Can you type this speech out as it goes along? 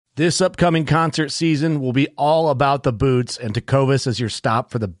This upcoming concert season will be all about the boots, and Tecovas is your stop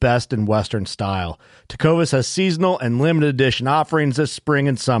for the best in Western style. Tecovas has seasonal and limited edition offerings this spring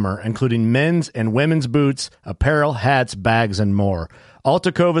and summer, including men's and women's boots, apparel, hats, bags, and more. All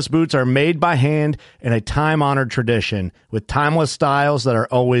Tecovas boots are made by hand in a time-honored tradition with timeless styles that are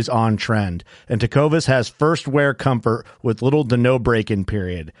always on trend. And Tecovas has first wear comfort with little to no break-in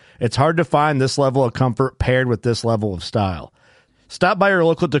period. It's hard to find this level of comfort paired with this level of style. Stop by your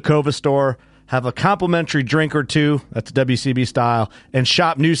local Tecovas store, have a complimentary drink or two, that's WCB style, and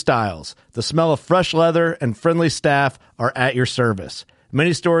shop new styles. The smell of fresh leather and friendly staff are at your service.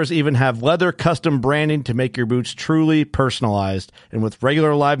 Many stores even have leather custom branding to make your boots truly personalized. And with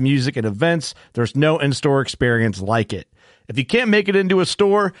regular live music and events, there's no in-store experience like it. If you can't make it into a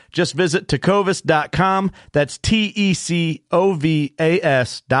store, just visit tecovas.com. That's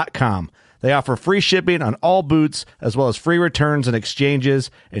TECOVAS.com. They offer free shipping on all boots, as well as free returns and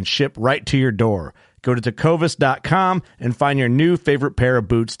exchanges, and ship right to your door. Go to tecovas.com and find your new favorite pair of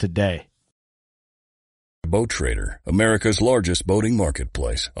boots today. Boat Trader, America's largest boating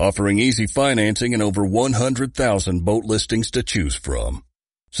marketplace, offering easy financing and over 100,000 boat listings to choose from.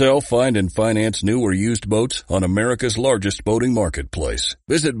 Sell, find, and finance new or used boats on America's largest boating marketplace.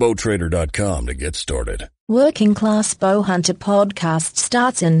 Visit BoatTrader.com to get started. Working Class Bowhunter podcast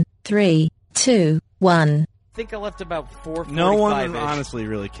starts in 3, 2, 1. I think I left about 4:45. No one honestly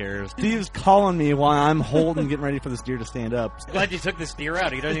really cares. Steve's calling me while I'm holding, getting ready for this deer to stand up. Glad you took this deer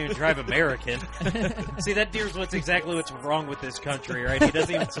out. He doesn't even drive American. See, that deer's exactly what's wrong with this country, right? He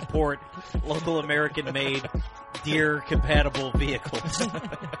doesn't even support local American-made deer-compatible vehicles.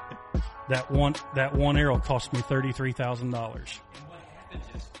 That one arrow cost me $33,000.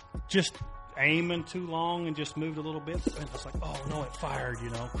 Just aiming too long and just moved a little bit. And it's like, oh no, it fired,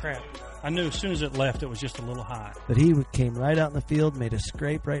 crap. I knew as soon as it left, it was just a little high. But he came right out in the field, made a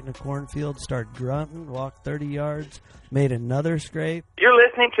scrape right in the cornfield, started grunting, walked 30 yards, made another scrape. You're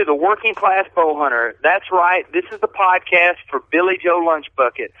listening to the Working Class Bowhunter. That's right. This is the podcast for Billy Joe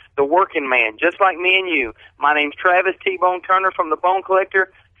Lunchbucket, the working man, just like me and you. My name's Travis T-Bone Turner from the Bone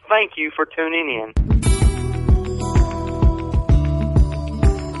Collector. Thank you for tuning in.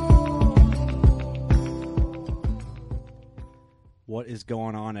 What is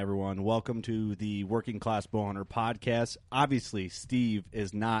going on, everyone? Welcome to the Working Class Bowhunter podcast. Obviously, Steve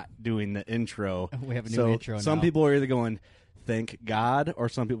is not doing the intro. We have a new intro now. Some people are either going, thank God, or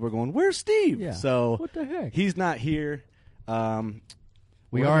some people are going, where's Steve? Yeah. So what the heck? He's not here.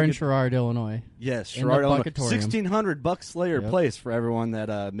 We are in Sherrard, Illinois. Yes, Sherrard, Illinois. Buckatorium. 1600 Buck Slayer Place for everyone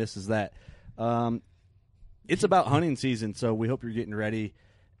that misses that. It's about hunting season, so we hope you're getting ready.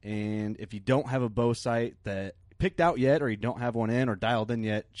 And if you don't have a bow sight that picked out yet, or you don't have one in or dialed in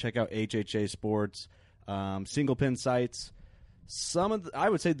yet, check out HHA Sports, single pin sites. I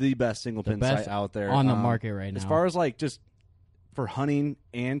would say the best single pin site out there on the market right now. As far as just for hunting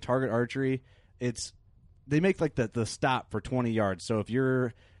and target archery, they make the stop for 20 yards. So if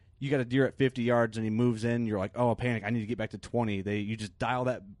you got a deer at 50 yards and he moves in, you're like, oh, panic! I need to get back to 20. You just dial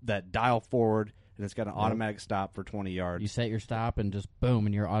that dial forward. And it's got an automatic stop for 20 yards. You set your stop and just boom,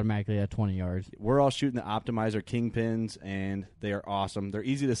 and you're automatically at 20 yards. We're all shooting the Optimizer Kingpins, and they are awesome. They're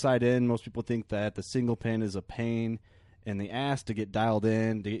easy to sight in. Most people think that the single pin is a pain in the ass to get dialed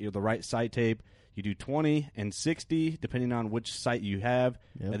in, to get you the right sight tape. You do 20 and 60, depending on which sight you have,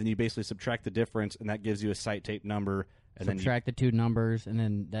 and then you basically subtract the difference, and that gives you a sight tape number. And subtract the two numbers, and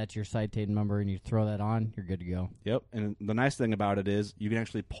then that's your sight tape number, and you throw that on, you're good to go. Yep, and the nice thing about it is you can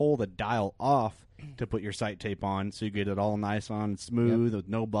actually pull the dial off to put your sight tape on, so you get it all nice on smooth with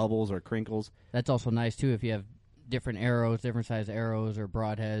no bubbles or crinkles. That's also nice, too, if you have different arrows, different size arrows or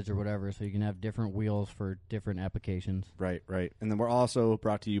broadheads or whatever, so you can have different wheels for different applications. Right. And then we're also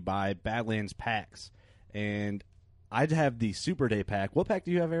brought to you by Badlands Packs, and I'd have the Super Day pack. What pack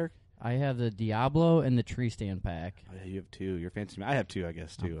do you have, Eric? I have the Diablo and the Tree Stand pack. Oh, yeah, you have two. You're fancy. I have two, I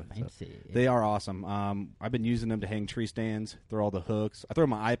guess, too. Fancy. So they are awesome. I've been using them to hang tree stands, throw all the hooks. I throw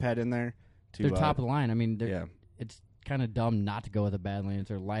my iPad in there. They're top of the line. I mean, it's kind of dumb not to go with a Badlands.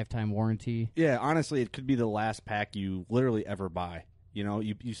 They're lifetime warranty. Yeah, honestly, it could be the last pack you literally ever buy.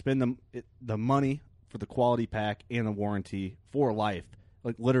 You spend the money for the quality pack and the warranty for life.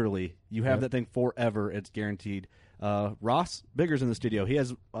 Like, literally, you have that thing forever. It's guaranteed. Ross Bigger's in the studio. He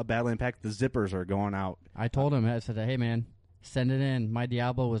has a Badland pack. The zippers are going out. I told him, I said, hey, man, send it in. My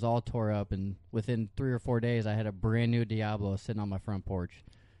Diablo was all tore up, and within 3 or 4 days, I had a brand new Diablo sitting on my front porch.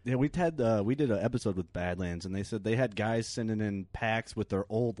 Yeah, we did an episode with Badlands, and they said they had guys sending in packs with their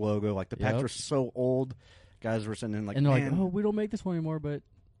old logo. Like, the packs were so old, guys were sending in, and they're like, oh, we don't make this one anymore, but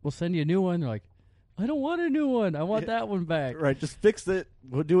we'll send you a new one. They're like, I don't want a new one. I want that one back. Right, just fix it.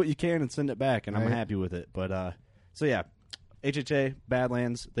 We'll do what you can and send it back, and I'm Right. happy with it. But so yeah, HHA,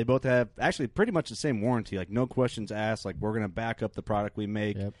 Badlands, they both have actually pretty much the same warranty. Like no questions asked. Like we're gonna back up the product we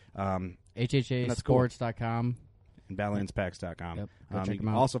make. Yep. That's cool. HHAsports.com. And BadlandsPacks.com. Yep, go check You them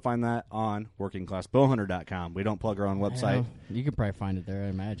can out. also find that on WorkingClassBowhunter.com. We don't plug our own website. You could probably find it there, I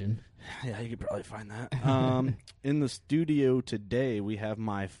imagine. Yeah, you could probably find that. In the studio today, we have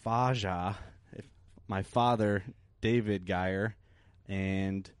my Faja, my father, David Geyer,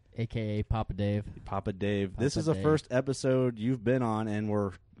 and AKA Papa Dave. Papa Dave. This Papa is the Dave. first episode you've been on, and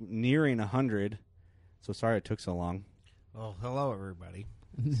we're nearing 100. So sorry it took so long. Well, hello, everybody.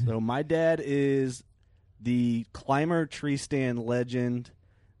 So my dad is the climber tree stand legend.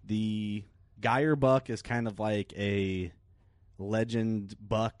 The Geyer buck is kind of like a legend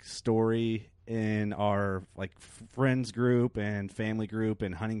buck story in our like friends group and family group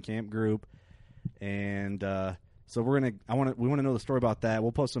and hunting camp group. And so we want to know the story about that.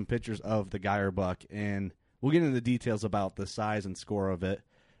 We'll post some pictures of the Geyer buck, and we'll get into the details about the size and score of it.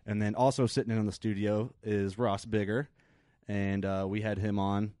 And then also sitting in the studio is Ross Bigger, and we had him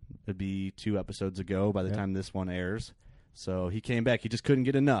on. It'd be 2 episodes ago by the time this one airs. So he came back. He just couldn't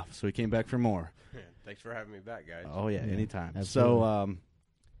get enough, so he came back for more. Thanks for having me back, guys. Oh yeah, anytime. absolutely. So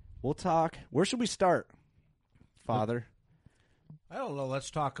we'll talk. Where should we start, Father? I don't know. Let's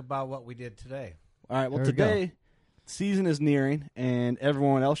talk about what we did today. All right. Well, There we go. today season is nearing, and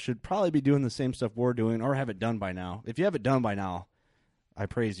everyone else should probably be doing the same stuff we're doing, or have it done by now. If you have it done by now, I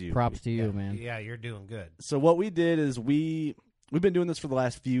praise you. Props to you, man. Yeah, you're doing good. So what we did is we've been doing this for the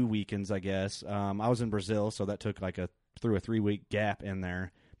last few weekends, I guess. I was in Brazil, so that took through a 3-week gap in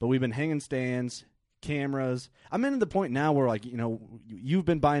there. But we've been hanging stands, cameras. I'm into the point now where, like, you know, you've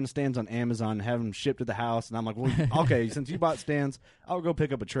been buying stands on Amazon and having them shipped to the house, and I'm like, well, okay, since you bought stands, I'll go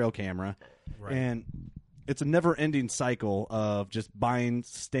pick up a trail camera. Right. And it's a never-ending cycle of just buying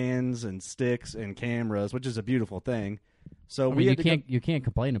stands and sticks and cameras, which is a beautiful thing. So I mean, had to go- you can't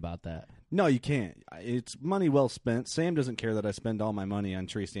complain about that. No, you can't. It's money well spent. Sam doesn't care that I spend all my money on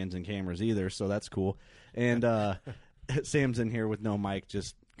tree stands and cameras either, so that's cool. And Sam's in here with no mic,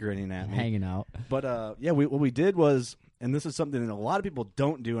 just grinning at me. Hanging out. But yeah, what we did was, and this is something that a lot of people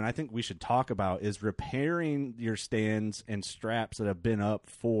don't do, and I think we should talk about, is repairing your stands and straps that have been up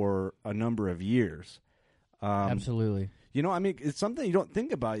for a number of years. Absolutely. You know, I mean, it's something you don't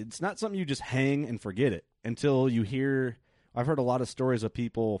think about. It's not something you just hang and forget it until you hear. I've heard a lot of stories of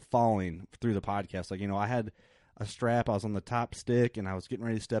people falling through the podcast. Like, you know, I had a strap. I was on the top stick, and I was getting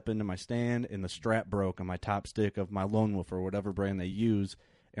ready to step into my stand, and the strap broke on my top stick of my Lone Wolf or whatever brand they use,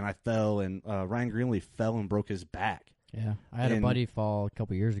 and I fell, and Ryan Greenleaf fell and broke his back. Yeah. I had a And- buddy fall a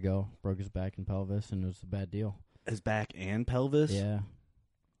couple years ago, broke his back and pelvis, and it was a bad deal. His back and pelvis? Yeah.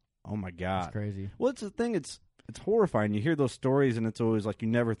 Oh, my God. It's crazy. Well, it's the thing. It's horrifying. You hear those stories, and it's always like you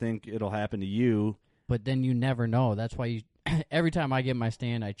never think it'll happen to you. But then you never know. That's why you every time I get my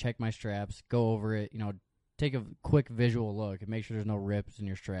stand, I check my straps, go over it, you know, take a quick visual look and make sure there's no rips in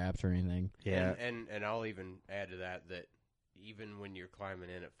your straps or anything. Yeah. And I'll even add to that even when you're climbing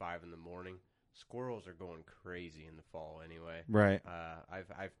in at 5 in the morning, squirrels are going crazy in the fall anyway. Right.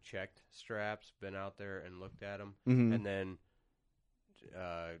 I've checked straps, been out there and looked at them, Mhm. and then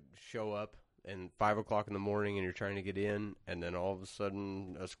show up and 5 o'clock in the morning, and you're trying to get in, and then all of a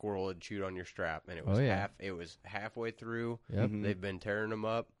sudden a squirrel had chewed on your strap, and it was Oh, yeah. halfway through. Yep. Mhm. They've been tearing them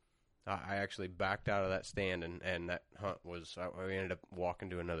up. I actually backed out of that stand, and that hunt was. We ended up walking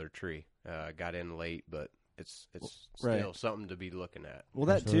to another tree. Got in late, but it's Right. still something to be looking at. Well,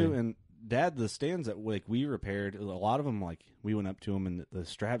 that too, Absolutely. and Dad, the stands that we repaired, a lot of them, like we went up to them, and the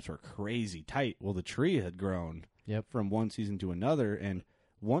straps were crazy tight. Well, the tree had grown from one season to another, and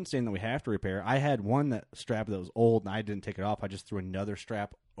one stand that we have to repair, I had one strap that was old, and I didn't take it off. I just threw another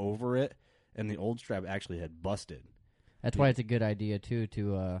strap over it, and the old strap actually had busted. That's why it's a good idea too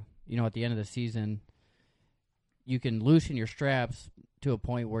to you know, at the end of the season, you can loosen your straps to a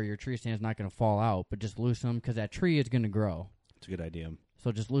point where your tree stand's not going to fall out, but just loosen them because that tree is going to grow. It's a good idea.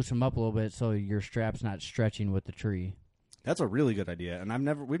 So just loosen them up a little bit so your strap's not stretching with the tree. That's a really good idea,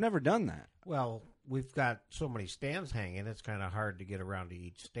 and we've never done that. Well, we've got so many stands hanging, it's kind of hard to get around to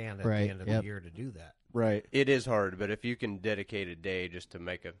each stand at Right, the end of yep. the year to do that. Right. It is hard, but if you can dedicate a day just to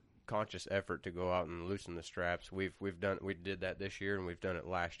make a conscious effort to go out and loosen the straps, we did that this year, and we've done it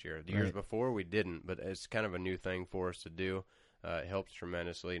last year. The years Right. before we didn't, but it's kind of a new thing for us to do. It helps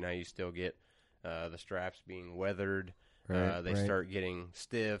tremendously. Now you still get the straps being weathered. Right, they right. start getting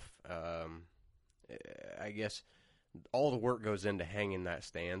stiff. I guess all the work goes into hanging that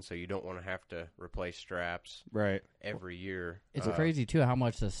stand, so you don't want to have to replace straps right every year. It's crazy too how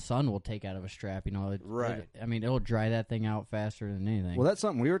much the sun will take out of a strap. Right. I mean, it'll dry that thing out faster than anything. Well, that's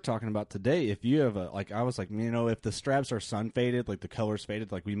something we were talking about today. If you have I was like, if the straps are sun faded, like the color's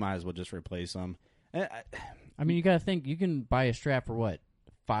faded, like we might as well just replace them. I mean, you got to think you can buy a strap for what,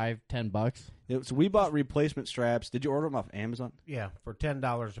 $5-10? So we bought replacement straps. Did you order them off Amazon? Yeah, for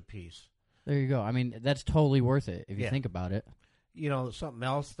 $10 a piece. There you go. I mean, that's totally worth it if you think about it. You know, something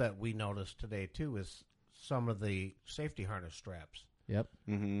else that we noticed today too is some of the safety harness straps. Yep.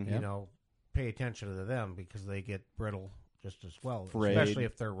 Mm-hmm. You know, pay attention to them because they get brittle just as well, Frayed. especially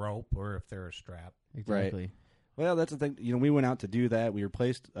if they're rope or if they're a strap. Exactly. Right. Well, that's the thing. You know, we went out to do that. We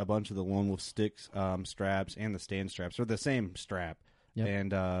replaced a bunch of the Lone Wolf sticks straps and the stand straps. They're the same strap. Yep.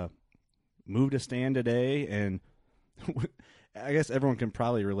 And moved a stand today, and I guess everyone can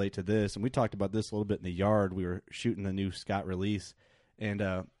probably relate to this. And we talked about this a little bit in the yard. We were shooting the new Scott release,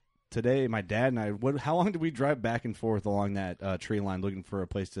 and today my dad and I. How long did we drive back and forth along that tree line looking for a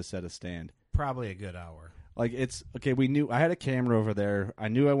place to set a stand? Probably a good hour. Like it's okay. We knew I had a camera over there. I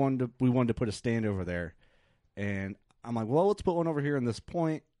knew we wanted to put a stand over there, and I'm like, well, let's put one over here in this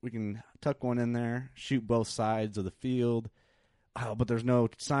point. We can tuck one in there, shoot both sides of the field. Oh, but there's no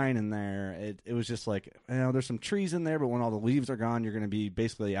sign in there. It was just like, there's some trees in there, but when all the leaves are gone, you're going to be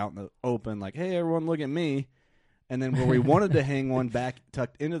basically out in the open, like, hey, everyone, look at me. And then where we wanted to hang one back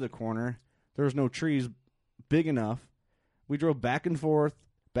tucked into the corner, there was no trees big enough. We drove back and forth.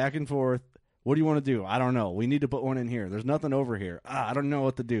 What do you want to do? I don't know. We need to put one in here. There's nothing over here. I don't know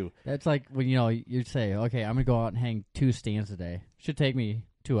what to do. That's like when, you say, okay, I'm going to go out and hang 2 stands today. Should take me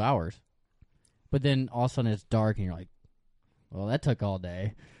 2 hours. But then all of a sudden it's dark and you're like, well, that took all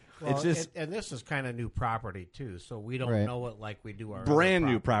day. Well, it's just, and this is kind of new property too, so we don't Right. know it like we do our brand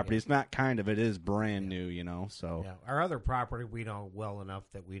other new property. Yeah. It's not kind of. It is brand new, So Yeah, our other property we know well enough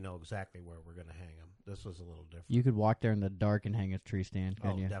that we know exactly where we're going to hang them. This was a little different. You could walk there in the dark and hang a tree stand, Oh,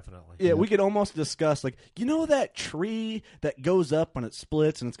 couldn't you? definitely. Yeah, we could almost discuss, like, that tree that goes up when it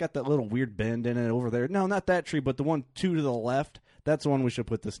splits and it's got that little weird bend in it over there? No, not that tree, but the one 2 to the left. That's the one we should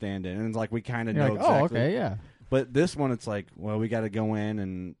put the stand in. And it's like we kind of You're know like, exactly. oh, okay, yeah. But this one, it's like, well, we got to go in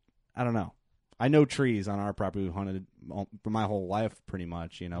and I don't know. I know trees on our property. We've hunted for my whole life pretty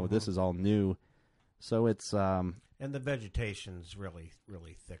much, This is all new. So it's... And the vegetation's really,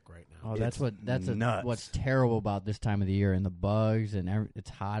 really thick right now. Oh, that's nuts. what's terrible about this time of the year, and the bugs, and it's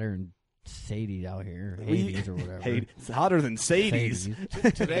hotter and Sadie's out here, Hades or whatever. It's hotter than Sadie's.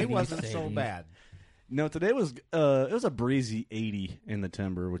 Today wasn't so Sadie's. bad. No, today was it was a breezy 80 in the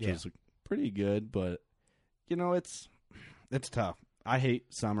timber, which is pretty good, but it's tough. I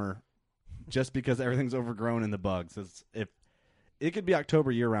hate summer just because everything's overgrown in the bugs. If it could be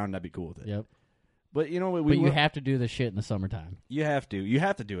October year round, I'd be cool with it. Yep. But you have to do the shit in the summertime. You have to do it.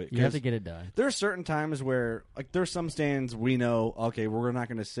 You have to get it done. There are certain times where, like, there's some stands we know, okay, we're not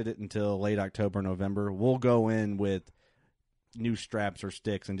going to sit it until late October, November. We'll go in with new straps or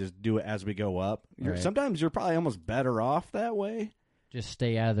sticks and just do it as we go up. Right. Sometimes you're probably almost better off that way. Just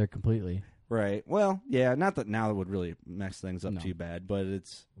stay out of there completely. Right. Well, yeah, not that now it would really mess things up No. too bad, but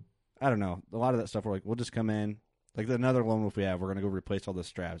I don't know. A lot of that stuff, we're like, we'll just come in. Like another Lone Wolf we have, we're going to go replace all the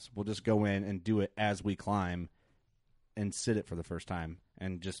straps. We'll just go in and do it as we climb and sit it for the first time,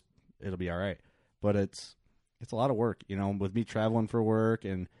 and just it'll be all right. But it's a lot of work, with me traveling for work.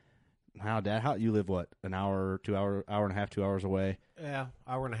 And Dad, you live what, an hour, 2 hour, hour and a half, 2 hours away? Yeah,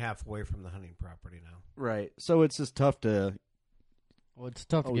 hour and a half away from the hunting property now. Right. So it's just tough to... Well, it's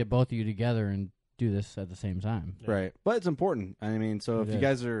tough to get both of you together and do this at the same time. Yeah. Right. But it's important. I mean, so It if you is.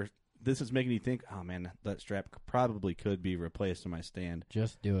 guys are... This is making you think, oh, man, that strap probably could be replaced in my stand.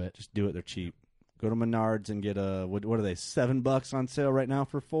 Just do it. Just do it. They're cheap. Go to Menards and get what are they, $7 on sale right now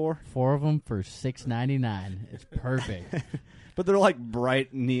for 4? 4 of them for $6.99. It's perfect. But they're like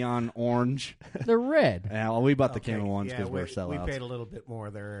bright neon orange. They're red. Yeah, well, we bought the Okay, camo ones yeah, because we're we sellouts. paid a little bit more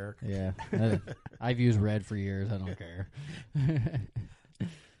there, Eric. Yeah. I've used red for years. I don't care.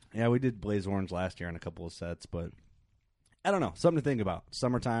 Yeah, we did blaze orange last year on a couple of sets, but I don't know. Something to think about.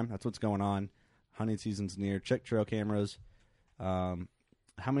 Summertime, that's what's going on. Hunting season's near. Check trail cameras. How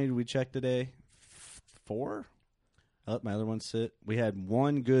many did we check today? 4? I let my other one sit. We had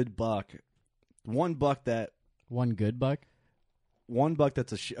one good buck. One buck that's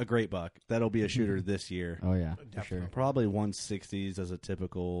a great buck. That'll be a shooter this year. Oh, yeah, for sure. Probably 160s as a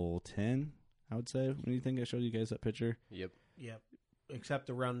typical 10, I would say. When do you think I showed you guys that picture? Yep. Except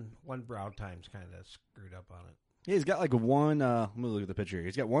the one brow time's kind of screwed up on it. Yeah, he's got like one. Let me look at the picture here.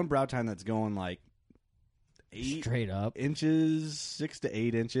 He's got one brow tine that's going like 8 straight up inches, 6 to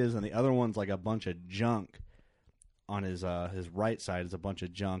 8 inches, and the other one's like a bunch of junk on his right side is a bunch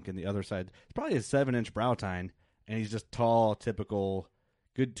of junk, and the other side it's probably a 7-inch brow tine, and he's just tall, typical,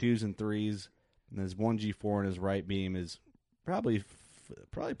 good 2s and 3s, and his 1G4 in his right beam is probably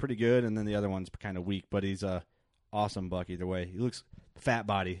pretty good, and then the other one's kind of weak, but he's a awesome buck either way. He looks fat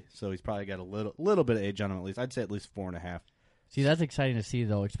body, so he's probably got a little bit of age on him at least. I'd say at least 4.5. See, that's exciting to see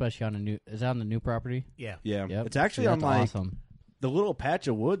though, especially on a new. Is that on the new property? Yeah. Yeah, Yep. it's actually See, on that's like awesome. the little patch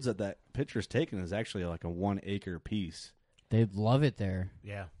of woods that picture's taken is actually like a 1 acre piece. They love it there.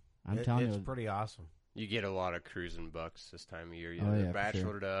 Yeah. I'm telling it's you, pretty awesome. You get a lot of cruising bucks this time of year. Oh, They're yeah, for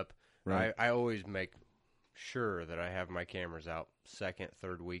bachelored sure. up. Right. I always make sure that I have my cameras out second,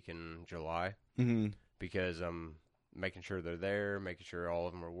 third week in July Mm-hmm. because I'm making sure they're there, making sure all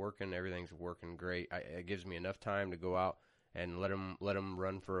of them are working, everything's working great. It gives me enough time to go out and let them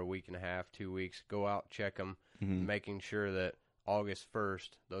run for a week and a half, 2 weeks, go out, check them, making sure that August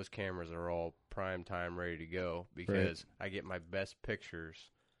 1st, those cameras are all prime time ready to go because I get my best pictures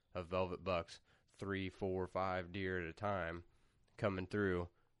of velvet bucks, 3, 4, 5 deer at a time coming through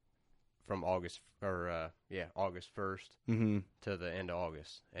from August 1st to the end of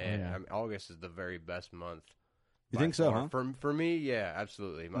August. And I mean, August is the very best month. You think so, huh? For me, yeah,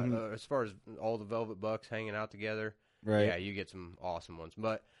 absolutely. As far as all the velvet bucks hanging out together, Right. yeah, you get some awesome ones.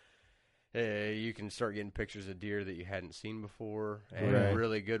 But you can start getting pictures of deer that you hadn't seen before and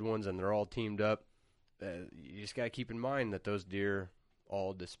really good ones, and they're all teamed up. You just got to keep in mind that those deer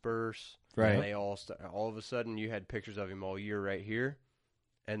all disperse. Right. And they all of a sudden you had pictures of him all year right here,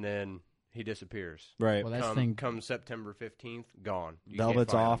 and then he disappears. Right. Well, that's Come September 15th, gone. You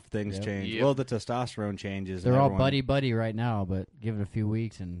Velvet's can't find off, him. things change. Yep. Well, the testosterone changes. they're and all everyone- buddy right now, but give it a few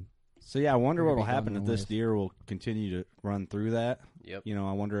weeks and. So yeah, I wonder They're what will gonna be happen gone if in this ways. deer will continue to run through that. Yep. You know,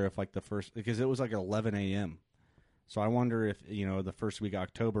 I wonder if like the first, because it was like 11 a.m. So I wonder if, you know, the first week of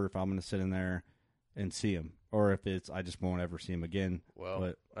October, if I'm going to sit in there and see him, or if it's I just won't ever see him again.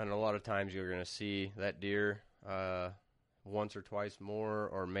 Well, and a lot of times you're going to see that deer once or twice more,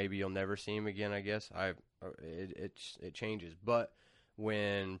 or maybe you'll never see him again. I guess it changes. But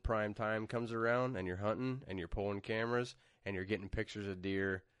when prime time comes around and you're hunting and you're pulling cameras and you're getting pictures of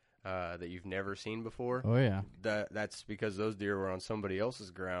deer that you've never seen before, Oh yeah. that's because those deer were on somebody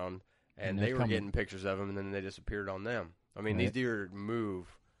else's ground and they're they were coming. getting pictures of them, and then they disappeared on them. I mean, these Right. deer move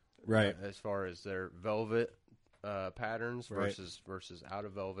Right. as far as their velvet patterns Right. versus out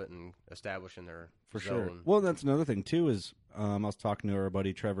of velvet and establishing their For zone. sure. Well, that's another thing too. Is I was talking to our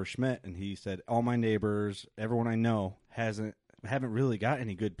buddy Trevor Schmidt, and he said all my neighbors, everyone I know, haven't really got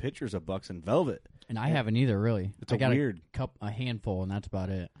any good pictures of bucks in velvet. And I haven't either, really. It's I got weird. a handful, and that's about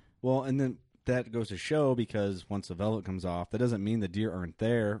it. Well, and then that goes to show, because once the velvet comes off, that doesn't mean the deer aren't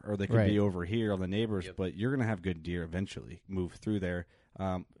there, or they could Right. be over here on the neighbors. Yep. But you're going to have good deer eventually move through there.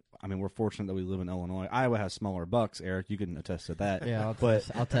 I mean, we're fortunate that we live in Illinois. Iowa has smaller bucks. Eric, you can attest to that. Yeah, I'll but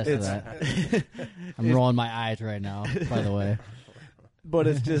test to that. I'm rolling my eyes right now, by the way. But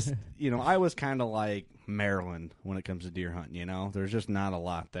it's just, you know, Iowa's kind of like Maryland when it comes to deer hunting, you know? There's just not a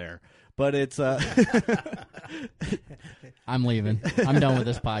lot there. But it's I'm leaving. I'm done with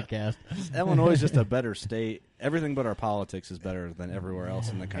this podcast. Illinois is just a better state. Everything but our politics is better than everywhere else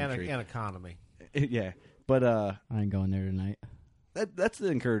in the country. And economy. Yeah. But I ain't going there tonight. that's the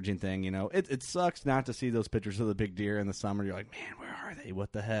encouraging thing, you know. It sucks not to see those pictures of the big deer in the summer. You're like, man, where are they?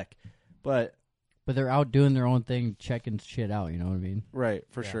 What the heck? But they're out doing their own thing, checking shit out, you know what I mean? right,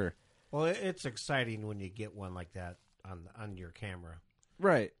 for Yeah. sure. Well, it's exciting when you get one like that on your camera.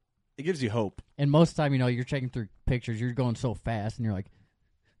 Right. It gives you hope. And most of the time, you know, you're checking through pictures, you're going so fast, and you're like,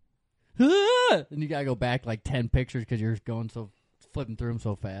 ah! And you gotta go back like 10 pictures because you're flipping through them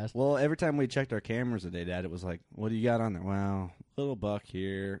so fast. Well, every time we checked our cameras today, Dad, it was like, what do you got on there? Well, little buck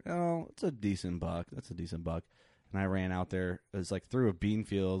here. Oh, it's a decent buck. That's a decent buck. And I ran out there. It was like through a bean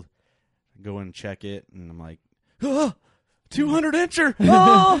field. I go and check it, and I'm like, 200 incher.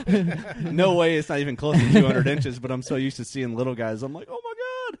 Oh! No way, it's not even close to 200 inches, but I'm so used to seeing little guys. I'm like, oh my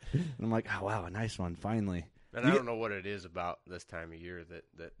God. And I'm like, oh, wow, a nice one, finally. And I don't know what it is about this time of year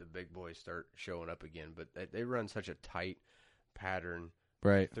that the big boys start showing up again, but they run such a tight pattern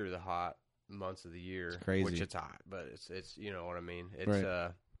Right. through the hot months of the year. It's crazy. Which it's hot, but it's you know what I mean. It's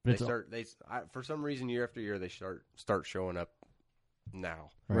Right. for some reason year after year they start showing up now.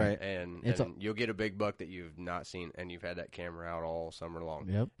 Right. And It's you'll get a big buck that you've not seen, and you've had that camera out all summer long.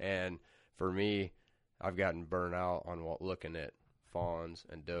 Yep. And for me, I've gotten burnt out on looking at fawns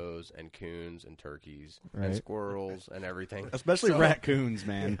and does and coons and turkeys and Right. squirrels and everything. Especially So- raccoons,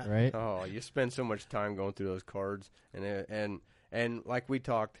 man. Right? Oh, you spend so much time going through those cards, and like we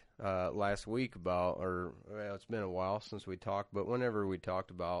talked last week about, or well, it's been a while since we talked, but whenever we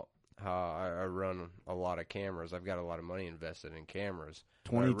talked about how I run a lot of cameras. I've got a lot of money invested in cameras.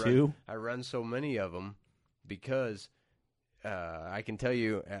 22? I run so many of them because I can tell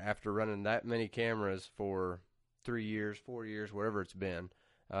you after running that many cameras for 3 years, 4 years, whatever it's been,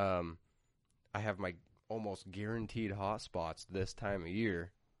 I have my almost guaranteed hotspots this time of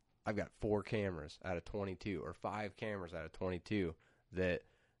year. I've got 4 cameras out of 22 or 5 cameras out of 22 that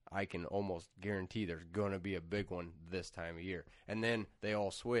I can almost guarantee there's going to be a big one this time of year. And then they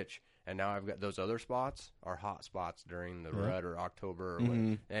all switch. And now I've got those other spots are hot spots during the rut or October.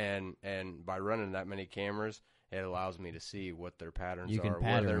 Or and by running that many cameras, it allows me to see what their patterns are,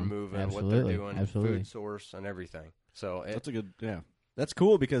 where they're moving, what they're doing, food source, and everything. So that's a good, That's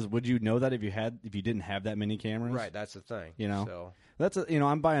cool because would you know that if you didn't have that many cameras? Right, that's the thing. You know, so that's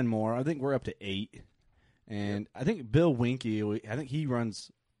I'm buying more. I think we're up to 8, and I think Bill Winke, I think he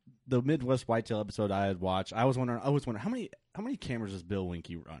runs the Midwest Whitetail episode I had watched. I was wondering how many cameras does Bill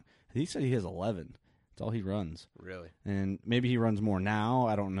Winke run? He said he has 11. That's all he runs. Really? And maybe he runs more now.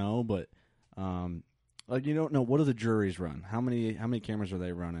 I don't know, but like you don't know what do the juries run? How many cameras are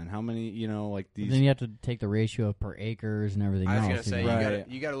they running? How many like these? Then you have to take the ratio per acres and everything. I was else. going to say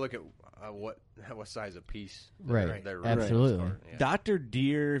you got to look at what size of piece. Right. They're Absolutely. Yeah. Dr.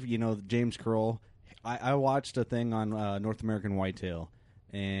 Deer, James Kroll. I watched a thing on North American Whitetail,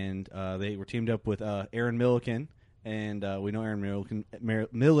 and they were teamed up with Aaron Milliken. And we know Aaron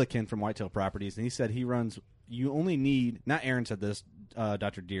Milliken from Whitetail Properties, and he said he runs. You only need, not Aaron said this,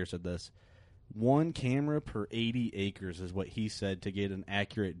 Dr. Deer said this, 1 camera per 80 acres is what he said to get an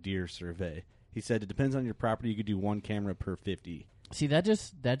accurate deer survey. He said it depends on your property. You could do 1 camera per 50. See, that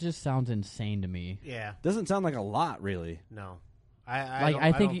just sounds insane to me. Yeah, doesn't sound like a lot, really. No,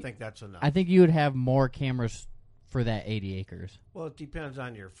 I don't think that's enough. I think you would have more cameras for that 80 acres. Well, it depends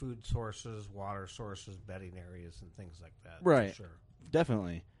on your food sources, water sources, bedding areas, and things like that. Right. For sure.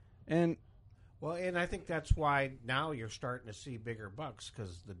 Definitely. And I think that's why now you're starting to see bigger bucks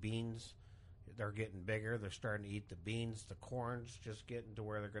because the beans, they're getting bigger. They're starting to eat the beans. The corn's just getting to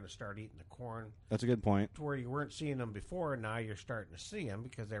where they're going to start eating the corn. That's a good point. To where you weren't seeing them before, now you're starting to see them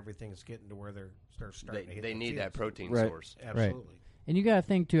because everything's getting to where they're starting to hit They need that protein right. source. Absolutely. Right. And you got to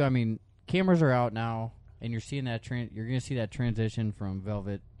think, too, I mean, cameras are out now. And you're seeing that you're going to see that transition from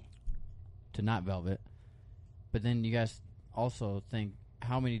velvet to not velvet. But then you guys also think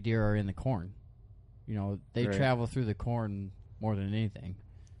how many deer are in the corn. They travel through the corn more than anything.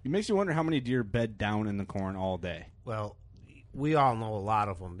 It makes you wonder how many deer bed down in the corn all day. Well, we all know a lot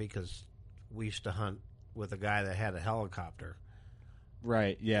of them because we used to hunt with a guy that had a helicopter.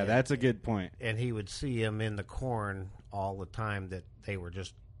 Right. Yeah, that's a good point. And he would see them in the corn all the time that they were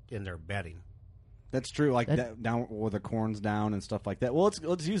just in their bedding. That's true, like that down where the corn's down and stuff like that. Well,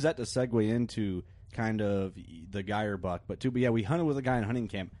 let's use that to segue into kind of the Geyer buck. But yeah, we hunted with a guy in hunting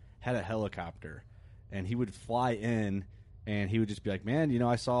camp, had a helicopter, and he would fly in, and he would just be like, "Man,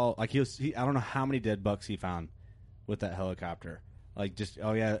 I saw like I don't know how many dead bucks he found with that helicopter. Like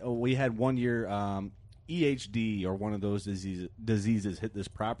we had one year EHD or one of those diseases hit this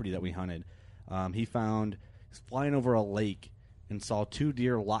property that we hunted. He found flying over a lake and saw 2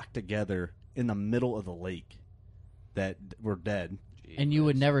 deer locked together in the middle of the lake that were dead. And you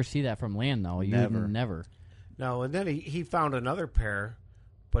would never see that from land, though. You would never. No, and then he found another pair,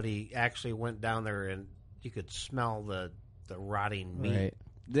 but he actually went down there and you could smell the rotting meat. Right.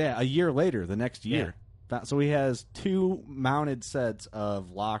 Yeah, a year later, the next year. Yeah. So he has 2 mounted sets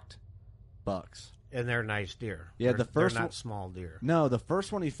of locked bucks. And they're nice deer. Yeah, they're not small deer. No, the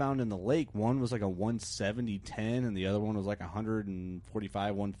first one he found in the lake, one was like a 170-10, and the other one was like a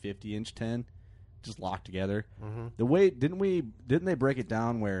 145, 150-inch 10, just locked together. Mm-hmm. The way didn't they break it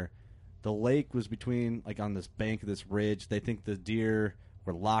down where the lake was between like on this bank of this ridge? They think the deer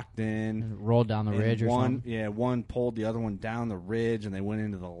were locked in, and rolled down the ridge, or something. Yeah, one pulled the other one down the ridge, and they went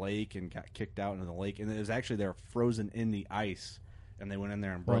into the lake and got kicked out into the lake, and it was actually they were frozen in the ice. And they went in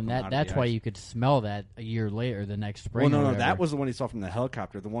there and broke them out of the that's why ice. you could smell that a year later, the next spring. Well, no, that was the one he saw from the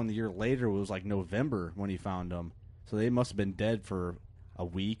helicopter. The one the year later was like November when he found them. So they must have been dead for a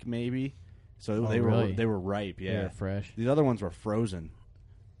week, maybe. So they were ripe. Yeah, they were fresh. These other ones were frozen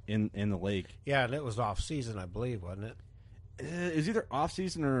in the lake. Yeah, and it was off season, I believe, wasn't it? It was either off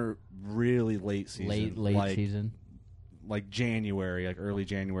season or really late season. Late season, like January, like early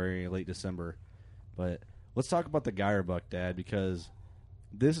January, late December. But let's talk about the Geyer buck, Dad, because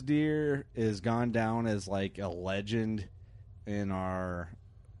this deer is gone down as like a legend in our,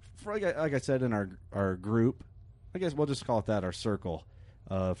 like I said, in our group. I guess we'll just call it that, our circle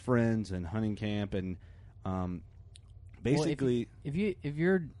of friends and hunting camp, and basically, well, if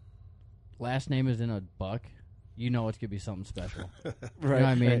your last name is in a buck, you know it's gonna be something special. Right? You know what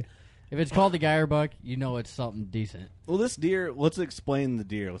I mean? Right. If it's called the Geyer buck, you know it's something decent. Well, this deer, let's explain the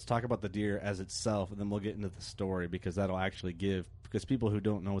deer. Let's talk about the deer as itself, and then we'll get into the story because that'll actually because people who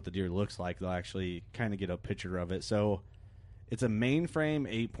don't know what the deer looks like, they'll actually kind of get a picture of it. So it's a mainframe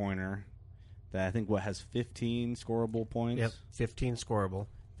 8-pointer that I think has 15 scoreable points. Yep, 15 scoreable.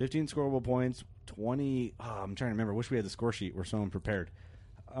 15 scoreable points, 20, I'm trying to remember. I wish we had the score sheet. We're so unprepared.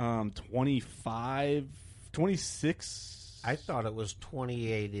 25, 26. I thought it was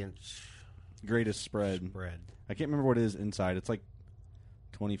 28-inch. Greatest spread. I can't remember what it is inside. It's like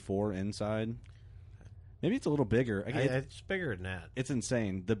 24 inside. Maybe it's a little bigger. It's bigger than that. It's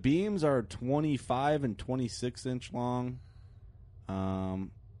insane. The beams are 25 and 26-inch long.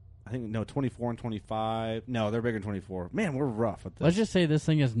 I think, 24 and 25. No, they're bigger than 24. Man, we're rough with this. Let's just say this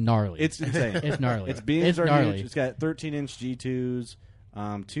thing is gnarly. It's insane. It's gnarly. Its beams it's are gnarly. huge. It's got 13-inch G2s,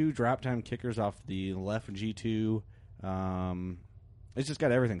 2 drop time kickers off the left G2. It's just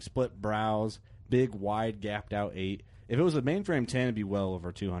got everything. Split brows, big, wide, gapped out 8. If it was a mainframe 10, it'd be well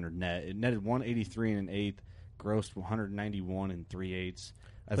over 200 net. It netted 183 and an 1/8, grossed 191 and 3/8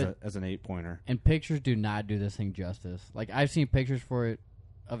 as an 8-pointer. And pictures do not do this thing justice. Like, I've seen pictures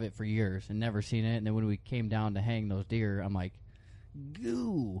of it for years and never seen it. And then when we came down to hang those deer, I'm like,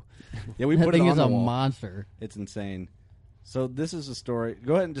 goo. Yeah, we that put thing it on is the a wall. monster. It's insane. So this is a story.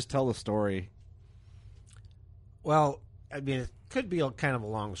 Go ahead and just tell the story. Well, I mean, it could be kind of a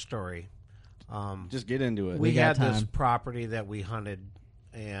long story. Just get into it. We had this property that we hunted,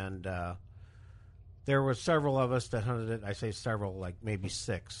 and there were several of us that hunted it. I say several, like maybe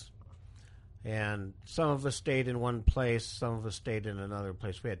 6. And some of us stayed in one place, some of us stayed in another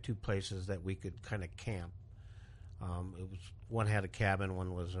place. We had 2 places that we could kind of camp. One had a cabin,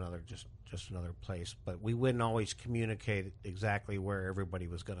 one was just another place. But we wouldn't always communicate exactly where everybody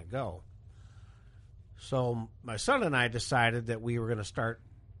was going to go. So my son and I decided that we were going to start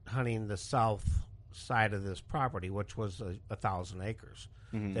hunting the south side of this property, which was 1,000 acres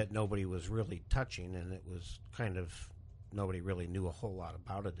that nobody was really touching, and it was kind of nobody really knew a whole lot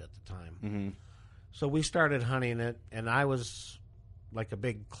about it at the time. So we started hunting it, and I was like a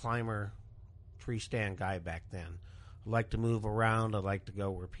big climber, tree stand guy back then. I liked to move around. I liked to go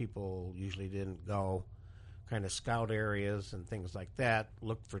where people usually didn't go, kind of scout areas and things like that.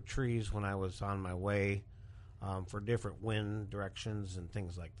 Looked for trees when I was on my way, for different wind directions and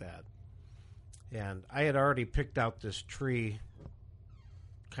things like that. And I had already picked out this tree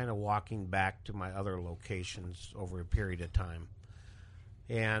kind of walking back to my other locations over a period of time.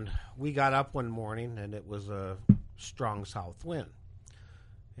 And we got up one morning, and it was a strong south wind.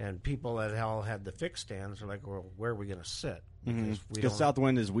 And people that all had the fixed stands are like, well, where are we going to sit? Because south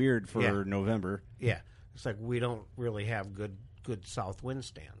wind is weird for November. Yeah. It's like we don't really have good south wind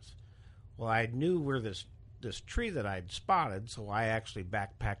stands. Well, I knew where this tree that I'd spotted, so I actually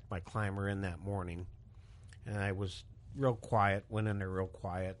backpacked my climber in that morning. And I was real quiet, went in there real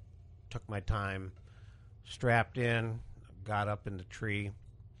quiet, took my time, strapped in, got up in the tree.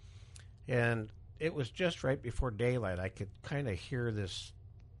 And it was just right before daylight. I could kind of hear this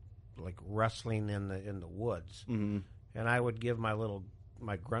like rustling in the woods. And I would give my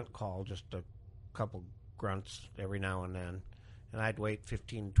grunt call, just a couple grunts every now and then. And I'd wait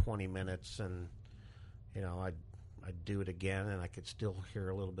 15, 20 minutes, and I'd do it again, and I could still hear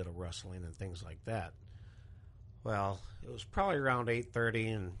a little bit of rustling and things like that. Well, it was probably around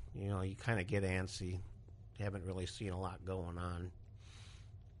 8:30, and you kind of get antsy. You haven't really seen a lot going on,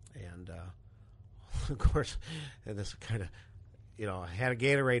 and of course, this kind of, I had a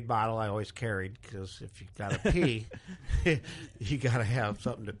Gatorade bottle I always carried, because if you got to pee, you got to have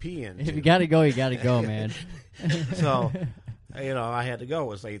something to pee in. If you got to go, you got to go, man. So, I had to go. It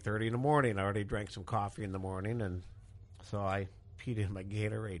was 8:30 in the morning. I already drank some coffee in the morning, and so I peed in my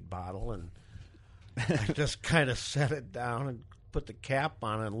Gatorade bottle, and I just kind of set it down and put the cap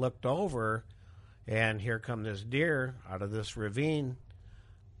on and looked over, and here come this deer out of this ravine,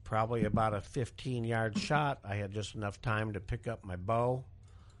 probably about a 15-yard shot. I had just enough time to pick up my bow,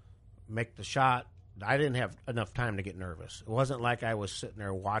 make the shot. I didn't have enough time to get nervous. It wasn't like I was sitting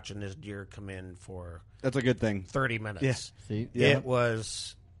there watching this deer come in for That's a good thing. 30 minutes. Yes. See? Yeah. It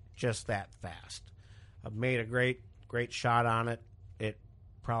was just that fast. I made a great shot on it. It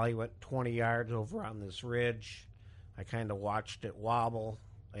probably went 20 yards over on this ridge. I kind of watched it wobble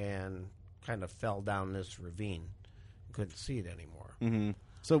and kind of fell down this ravine. Couldn't see it anymore.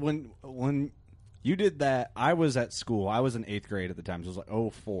 So when you did that, I was at school. I was in 8th grade at the time. So it was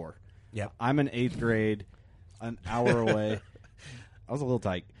like 04. Yeah. I'm in 8th grade, an hour away. I was a little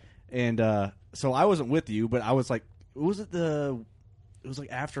tight. And so I wasn't with you, but I was like, it was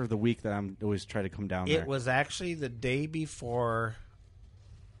like after the week that I'm always try to come down there. It was actually the day before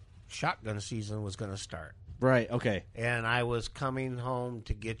shotgun season was going to start. Right. Okay. And I was coming home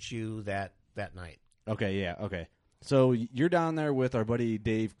to get you that night. Okay. Yeah. Okay. So you're down there with our buddy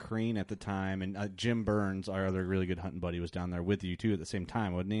Dave Crean at the time, and Jim Burns, our other really good hunting buddy, was down there with you too at the same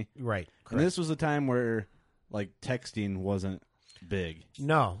time, wasn't he? Right. And this was a time where like texting wasn't big.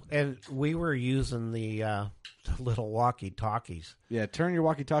 No, and we were using the little walkie-talkies. Yeah, turn your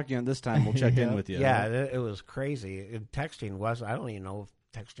walkie-talkie on this time. We'll check in with you. Yeah, it was crazy. Texting was, I don't even know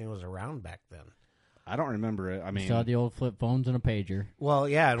if texting was around back then. I don't remember it. I mean, you saw the old flip phones and a pager. Well,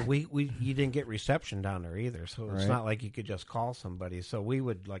 yeah, you didn't get reception down there either, so it's Right. not like you could just call somebody. So we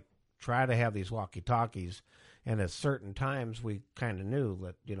would like try to have these walkie-talkies, and at certain times we kind of knew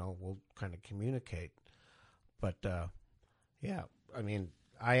that we'll kind of communicate. But yeah, I mean,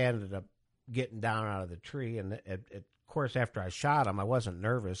 I ended up getting down out of the tree, and of course, after I shot him, I wasn't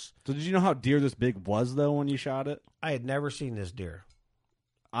nervous. So did you know how deer this big was though when you shot it? I had never seen this deer.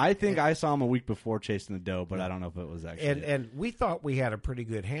 I think I saw him a week before chasing the doe, but I don't know if it was actually. And we thought we had a pretty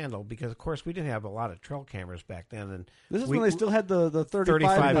good handle because, of course, we didn't have a lot of trail cameras back then. And this is when they still had the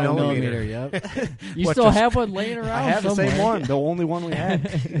 35 millimeter. Yep. You still have one laying around. I have somewhere. the same one, the only one we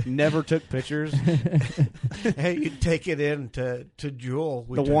had. Never took pictures. Hey, you'd take it in to Jewel.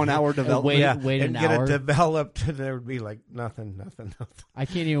 The 1 hour development. Wait and an get hour. it developed, and there would be like nothing. I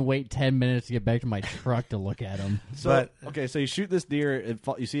can't even wait 10 minutes to get back to my truck to look at them. So okay, so you shoot this deer,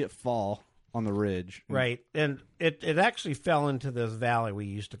 you see it fall on the ridge, Right, and it actually fell into this valley we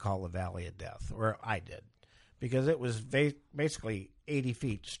used to call the Valley of Death, or I did, because it was basically 80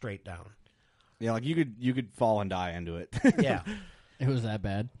 feet straight down. Yeah, like you could fall and die into it. Yeah, it was that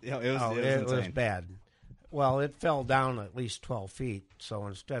bad. Yeah, it was. It was bad. Well, it fell down at least 12 feet. So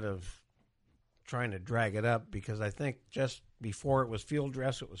instead of trying to drag it up, because I think just before it was field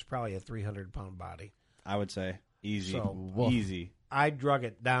dress, it was probably a 300-pound body. I would say easy, So, easy. I drug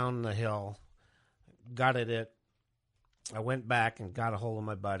it down the hill, got it. I went back and got a hold of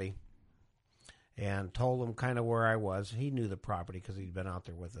my buddy and told him kind of where I was. He knew the property because he'd been out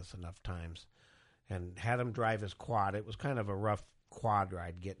there with us enough times, and had him drive his quad. It was kind of a rough quad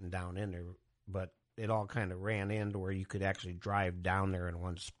ride getting down in there, but it all kind of ran into where you could actually drive down there in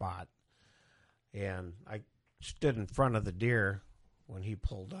one spot. And I stood in front of the deer when he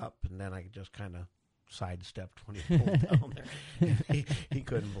pulled up, and then I just kind of sidestepped when he pulled down there. He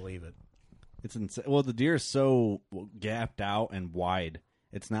couldn't believe it. It's insane. Well, the deer is so gapped out and wide.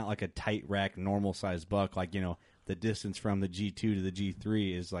 It's not like a tight rack, normal sized buck. Like, the distance from the G2 to the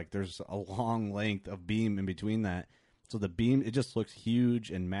G3 is like there's a long length of beam in between that. So the beam, it just looks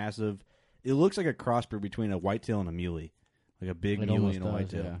huge and massive. It looks like a crossbreed between a whitetail and a muley, like a big muley and a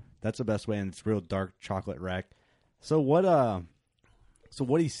whitetail. Yeah. That's the best way, and it's real dark chocolate rack. So what? So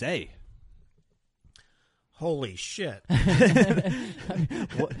what do you say? Holy shit!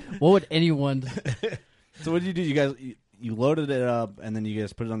 What would anyone? So what did you do? You guys, you loaded it up, and then you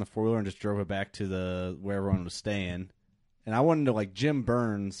guys put it on the 4-wheeler and just drove it back to where everyone was staying. And I wanted to like Jim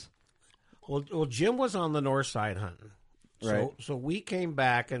Burns. Well, Jim was on the north side hunting. Right. So we came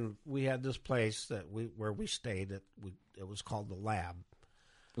back, and we had this place where we stayed. It was called the Lab.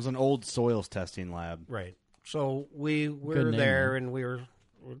 It was an old soils testing lab. Right. So we were there, and we were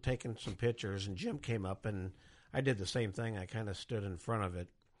taking some pictures, and Jim came up, and I did the same thing. I kind of stood in front of it.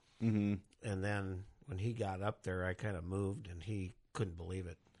 Mm-hmm. And then when he got up there, I kind of moved, and he couldn't believe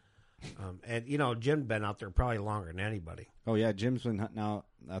it. And, Jim'd been out there probably longer than anybody. Oh, yeah. Jim's been hunting out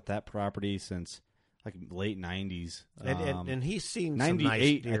at that property since like late 90s. And he's seen 98, some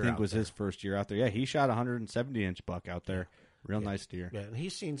nice deer I think, out was there. his first year out there. Yeah, he shot a 170-inch buck out there. Real nice deer. Yeah, and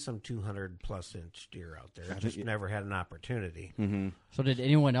he's seen some 200-plus inch deer out there. Just never had an opportunity. Mm-hmm. So did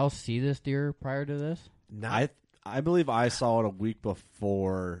anyone else see this deer prior to this? I believe I saw it a week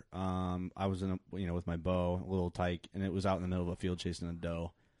before. I was in with my bow, a little tyke, and it was out in the middle of a field chasing a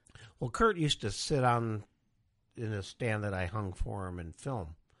doe. Well, Kurt used to sit in a stand that I hung for him and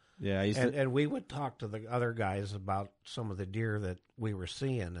film. Yeah, and we would talk to the other guys about some of the deer that we were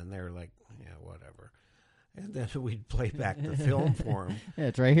seeing, and they're like, "Yeah, whatever." And then we'd play back the film for them. Yeah,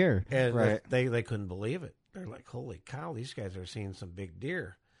 it's right here. And right. they couldn't believe it. They're like, "Holy cow, these guys are seeing some big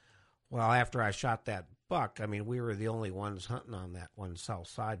deer." Well, after I shot that buck, I mean, we were the only ones hunting on that one south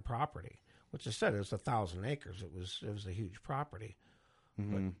side property, which I said it was 1,000 acres. It was a huge property.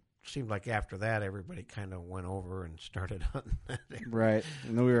 Mm-hmm. But seemed like after that, everybody kind of went over and started hunting that area. Right.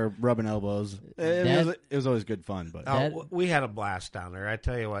 And then we were rubbing elbows. It was always good fun. But we had a blast down there. I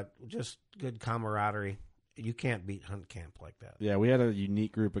tell you what, just good camaraderie. You can't beat hunt camp like that. Yeah, we had a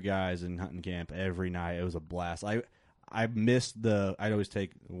unique group of guys in hunting camp every night. It was a blast. I missed I'd always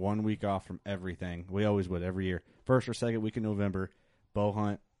take 1 week off from everything. We always would every year. First or second week in November, bow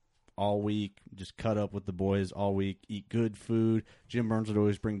hunt, all week, just cut up with the boys all week, eat good food. Jim Burns would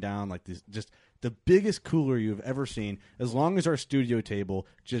always bring down like this, just the biggest cooler you've ever seen, as long as our studio table,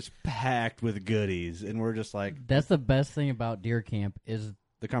 just packed with goodies. And we're just like... That's the best thing about deer camp is...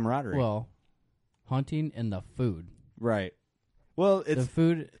 the camaraderie. Well, hunting and the food. Right. Well, it's... the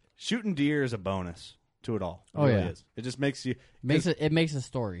food... Shooting deer is a bonus to it all. It really is. It just makes you... It makes a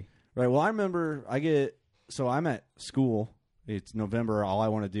story. Right. Well, I remember so I'm at school. It's November. All I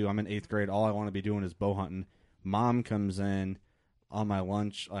want to do, I'm in 8th grade. All I want to be doing is bow hunting. Mom comes in on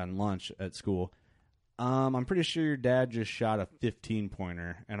lunch at school. I'm pretty sure your dad just shot a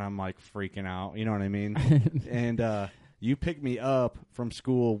 15-pointer, and I'm like freaking out. You know what I mean? And you pick me up from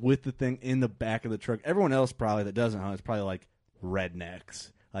school with the thing in the back of the truck. Everyone else probably that doesn't hunt is probably like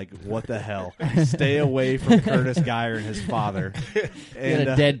rednecks. Like, what the hell? Stay away from Curtis Geyer and his father. And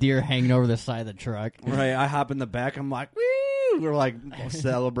a dead deer hanging over the side of the truck. Right. I hop in the back. I'm like, woo! We're like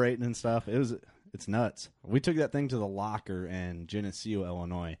celebrating and stuff. It's nuts. We took that thing to the locker in Geneseo,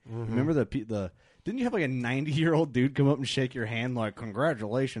 Illinois. Mm-hmm. Remember didn't you have like a 90-year-old dude come up and shake your hand like,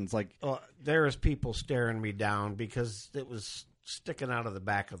 congratulations? Like, there was people staring me down because it was sticking out of the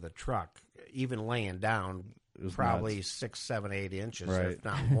back of the truck, even laying down. It was probably nuts. 6, 7, 8 inches, right. if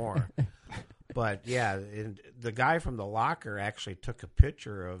not more. But yeah, and the guy from the locker actually took a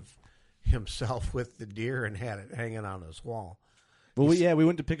picture of himself with the deer and had it hanging on his wall. Well, we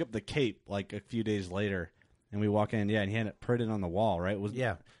went to pick up the cape like a few days later, and we walk in, and he had it printed on the wall, right?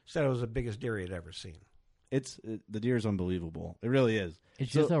 Said it was the biggest deer he'd ever seen. The deer is unbelievable. It really is.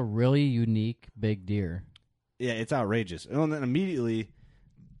 It's just a really unique big deer. Yeah, it's outrageous. And then immediately,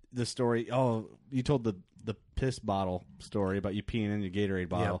 the story. Oh, you told the piss bottle story about you peeing in your Gatorade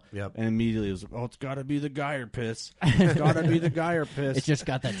bottle. Yep. And immediately it was like, it's got to be the Geyer piss. It's got to be the Geyer piss. It just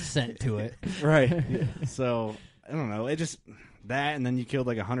got that scent to it. Right. So, I don't know. It just, that, and then you killed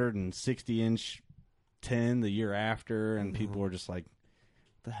like a 160-inch 10 the year after, and people were just like,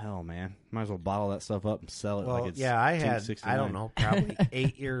 what the hell, man? Might as well bottle that stuff up and sell it like it's I had, $2.69. I don't know, probably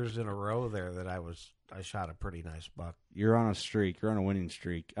 8 years in a row there that I shot a pretty nice buck. You're on a streak. You're on a winning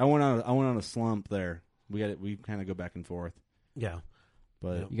streak. I went on a slump there. We kind of go back and forth. Yeah.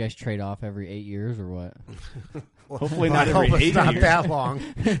 But you guys trade off every 8 years or what? Hopefully not every 8 years. Not that long.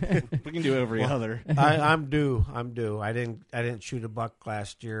 We can do every other. I'm due. I didn't shoot a buck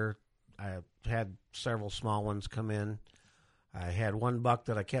last year. I had several small ones come in. I had one buck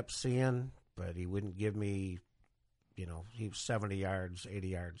that I kept seeing, but he wouldn't give me, he was 70 yards, 80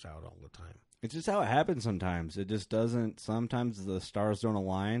 yards out all the time. It's just how it happens sometimes. It just doesn't. Sometimes the stars don't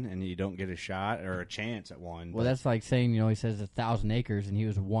align, and you don't get a shot or a chance at one. Well, that's like saying, he says 1,000 acres, and he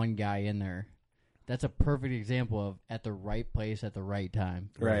was one guy in there. That's a perfect example of at the right place at the right time.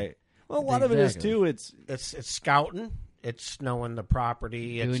 Right. Well, a lot of it is, too. It's scouting. It's knowing the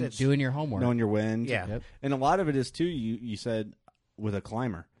property. It's doing your homework. Knowing your wind. Yeah. Yep. And a lot of it is, too, you said, with a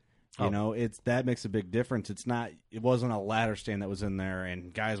climber. That makes a big difference. It wasn't a ladder stand that was in there,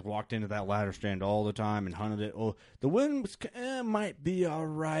 and guys walked into that ladder stand all the time and hunted it. Oh, the wind might be all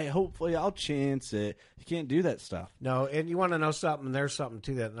right. Hopefully, I'll chance it. You can't do that stuff. No, and you want to know something? There's something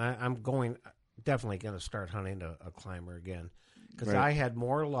to that, and I'm definitely going to start hunting a climber again because Right. I had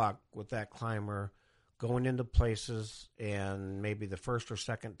more luck with that climber going into places, and maybe the first or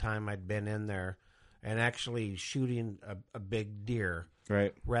second time I'd been in there and actually shooting a big deer.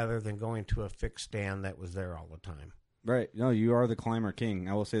 Right. Rather than going to a fixed stand that was there all the time. Right. No, you are the climber king.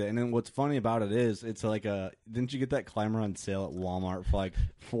 I will say that. And then what's funny about it is, it's like didn't you get that climber on sale at Walmart for like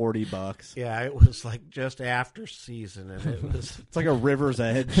 $40? Yeah, it was like just after season, and it was. It's like a river's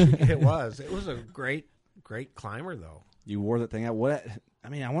edge. It was. It was a great climber, though. You wore that thing out.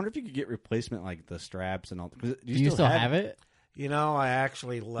 I wonder if you could get replacement like the straps and all. Do you still have it? I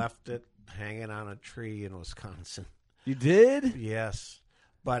actually left it hanging on a tree in Wisconsin. You did? Yes.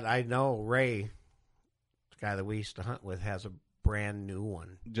 But I know Ray, the guy that we used to hunt with, has a brand new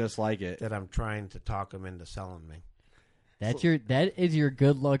one. Just like it. That I'm trying to talk him into selling me. That is your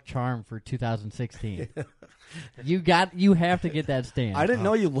good luck charm for 2016. You have to get that stand. I didn't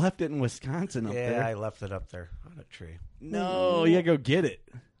know you left it in Wisconsin up there. Yeah, I left it up there on a tree. No, you gotta go get it.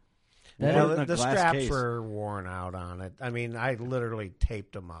 The straps were worn out on it. I mean, I literally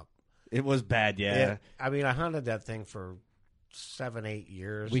taped them up. It was bad, yeah. I hunted that thing for 7-8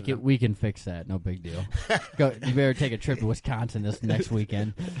 years. We can fix that. No big deal. You better take a trip to Wisconsin this next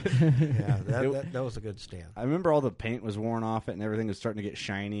weekend. Yeah, that was a good stand. I remember all the paint was worn off it and everything was starting to get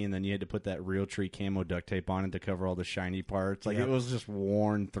shiny, and then you had to put that Realtree camo duct tape on it to cover all the shiny parts. Like, It was just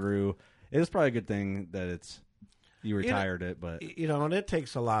worn through. It was probably a good thing that you retired it, but and it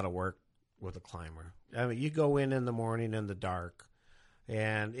takes a lot of work with a climber. I mean, you go in the morning in the dark.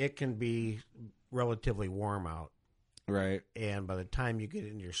 and it can be relatively warm out. Right. And by the time you get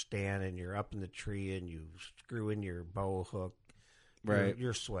in your stand and you're up in the tree and you screw in your bow hook, Right.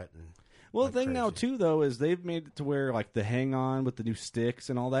 you're sweating. Well, like the thing crazy. now too, though, is they've made it to where like the hang on with the new sticks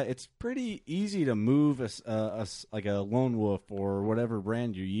and all that. It's pretty easy to move like a Lone Wolf or whatever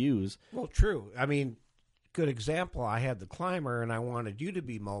brand you use. Well, true. I mean, good example. I had the Climber, and I wanted you to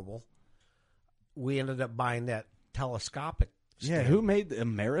be mobile. We ended up buying that telescopic. Yeah, stand. who made the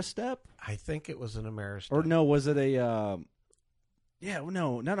Ameristep? I think it was an Ameristep. Or no, was it a?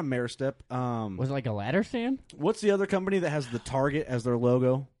 No, not a Ameristep. Was it like a ladder stand? What's the other company that has the Target as their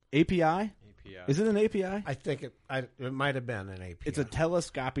logo? API. API. Is it an API? I think it might have been an API. It's a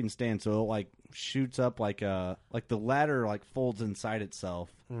telescoping stand, so it like shoots up like the ladder like folds inside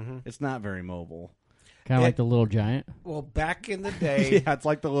itself. Mm-hmm. It's not very mobile. Kind of like the Little Giant. Well, back in the day, Yeah, it's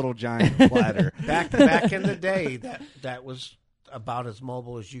like the Little Giant ladder. back in the day, that was about as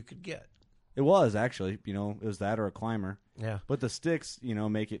mobile as you could get. It was actually, it was that or a Climber. Yeah. But the sticks,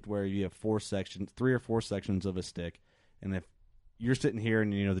 make it where you have 3 or 4 sections of a stick, and if you're sitting here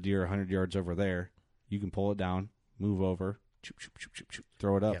and the deer are 100 yards over there, you can pull it down, move over, choop, choop, choop, choop, choop,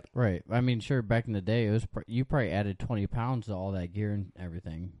 throw it up. Yep. Right. I mean, sure, back in the day, it was you probably added 20 pounds to all that gear and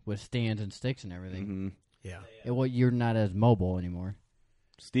everything with stands and sticks and everything. Mm-hmm. Yeah. You're not as mobile anymore.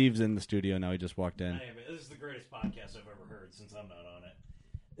 Steve's in the studio now. He just walked in. This is the greatest podcast I've ever heard since I'm not on it.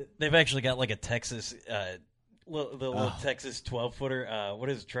 They've actually got like a Texas, little Texas 12-footer. What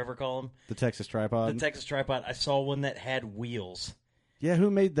does Trevor call them? The Texas tripod. The Texas tripod. I saw one that had wheels. Yeah, who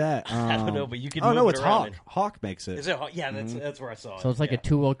made that? I don't know, but you can. Oh move no, it it's around Hawk. and- Hawk makes it. Is it? Yeah, that's where I saw it. So it's like a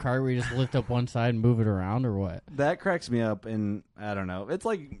 2-wheel cart where you just lift up one side and move it around, or what? That cracks me up, and I don't know. It's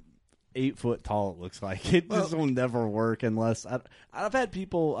like 8 foot tall. It looks like it just will never work unless I've had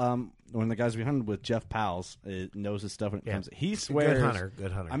people. When the guys we hunted with, Jeff Powles, knows his stuff when it comes. He swears.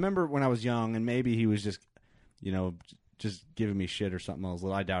 Good hunter. I remember when I was young, and maybe he was just, just giving me shit or something else.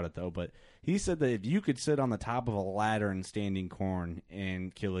 I doubt it though. But he said that if you could sit on the top of a ladder in standing corn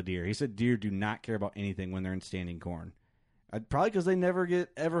and kill a deer, he said deer do not care about anything when they're in standing corn. Probably because they never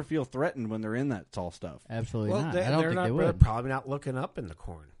ever feel threatened when they're in that tall stuff. Absolutely Well, not. they, I don't they're think not. they They're would. probably not looking up in the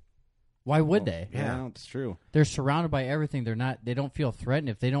corn. Why would they? Yeah, it's true. They're surrounded by everything. They don't feel threatened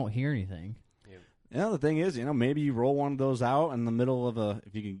if they don't hear anything. Yeah, the thing is, maybe you roll one of those out in the middle of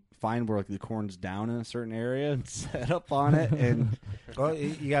if you can find where the corn's down in a certain area and set up on it, and Well,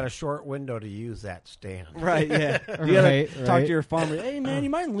 you got a short window to use that stand. right, yeah, you gotta Right, talk right. to your farmer. Hey, man, you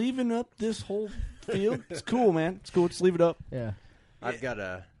mind leaving up this whole field? It's cool, man. It's cool. Just leave it up. Yeah. I've got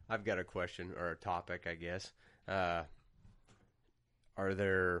a question or a topic, I guess. Are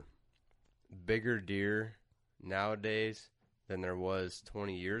there bigger deer nowadays than there was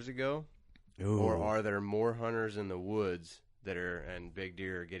 20 years ago? Or are there more hunters in the woods and big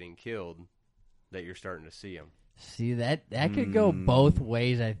deer are getting killed that you're starting to see them? See, that could go both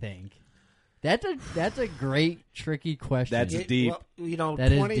ways, I think. That's a great, tricky question. That's deep. Well,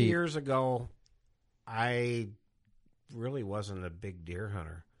 That is 20 deep. years ago, I really wasn't a big deer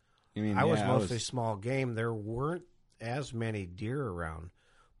hunter. I was mostly small game. There weren't as many deer around,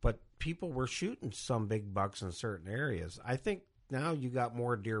 but people were shooting some big bucks in certain areas. I think now you got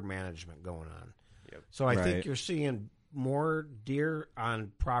more deer management going on. Yep. So I Right. think you're seeing more deer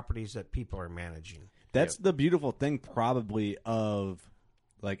on properties that people are managing. That's the beautiful thing, probably, of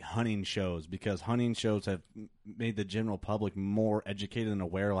like hunting shows, because hunting shows have made the general public more educated and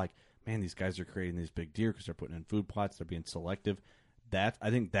aware. Like, man, these guys are creating these big deer because they're putting in food plots, they're being selective. I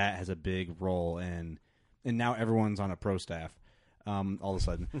think that has a big role, and now everyone's on a pro staff. All of a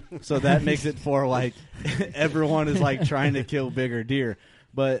sudden, so that makes it for like everyone is like trying to kill bigger deer,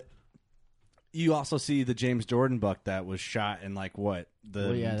 but you also see the James Jordan buck that was shot in like what the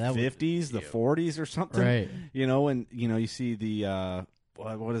 50s, the 40s or something, Right. And you see the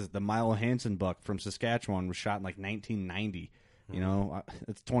what is it? The Milo Hansen buck from Saskatchewan was shot in like 1990.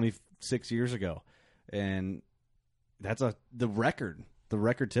 It's 26 years ago, and that's the record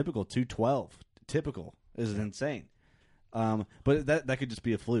typical 212 typical is insane. But that could just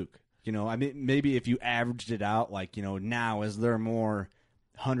be a fluke. I mean, maybe if you averaged it out, like, now is there more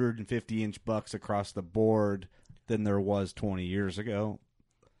 150-inch bucks across the board than there was 20 years ago?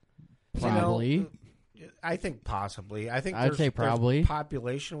 Probably. I think possibly. I think I'd say probably.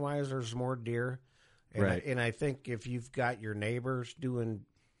 Population-wise, there's more deer. And Right. and I think if you've got your neighbors doing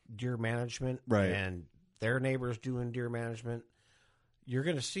deer management Right. and their neighbors doing deer management, you're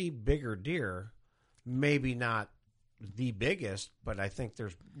going to see bigger deer. Maybe not the biggest, but I think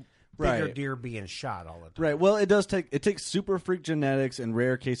there's bigger Right. deer being shot all the time. Right. Well, it takes super freak genetics and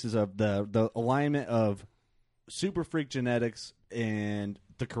rare cases of the alignment of super freak genetics and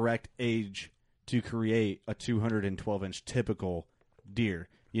the correct age to create a 212-inch typical deer.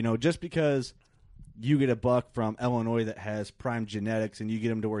 Just because you get a buck from Illinois that has prime genetics and you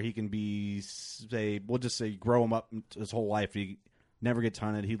get him to where he can be, we'll just say grow him up his whole life. He never gets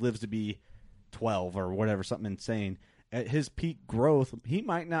hunted. He lives to be 12 or whatever, something insane. At his peak growth, he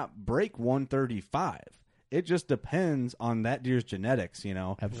might not break 135. It just depends on that deer's genetics,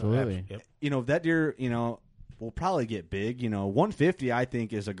 Absolutely. If that deer, will probably get big. 150, I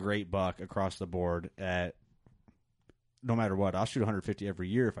think, is a great buck across the board at no matter what. I'll shoot 150 every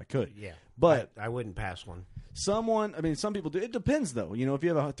year if I could. Yeah. But I wouldn't pass one. Some people do. It depends, though. If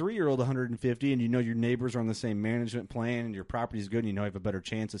you have a 3-year-old 150 and your neighbors are on the same management plan and your property's good and you have a better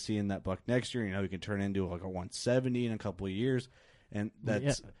chance of seeing that buck next year, you can turn into like a 170 in a couple of years. And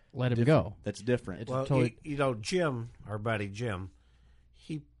that's let him go. That's different. Well, totally... Jim, our buddy Jim,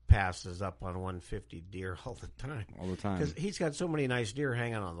 he passes up on 150 deer all the time. All the time. Because he's got so many nice deer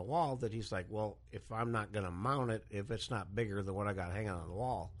hanging on the wall that he's like, well, if I'm not going to mount it, if it's not bigger than what I got hanging on the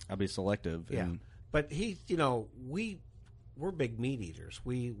wall. I'll be selective. Yeah. But we're big meat eaters.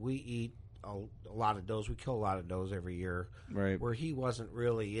 We eat a lot of does. We kill a lot of does every year. Right. Where he wasn't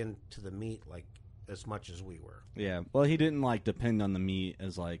really into the meat like as much as we were. Yeah. Well, he didn't depend on the meat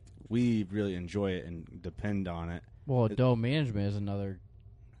as we really enjoy it and depend on it. Well, doe management is another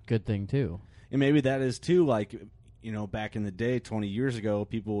good thing too. And maybe that is too, back in the day, 20 years ago,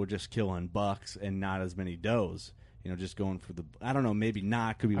 people were just killing bucks and not as many does. Just going for I don't know, maybe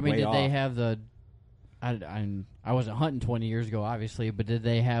not. Could be way did off. They have the? I wasn't hunting 20 years ago, obviously, but did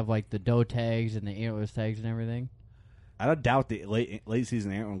they have the doe tags and the antlerless tags and everything? I doubt the late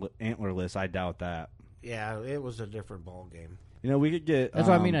season antlerless. I doubt that. Yeah, it was a different ball game. We could get. That's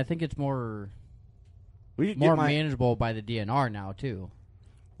what I mean. I think it's more manageable by the DNR now too.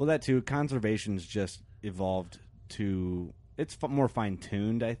 Well, that too. Conservation's just evolved to. It's more fine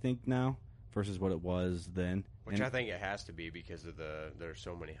tuned, I think, now versus what it was then. Which I think it has to be because of there's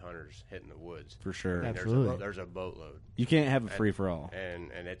so many hunters hitting the woods. For sure. Absolutely. There's a boatload. You can't have a free for all. And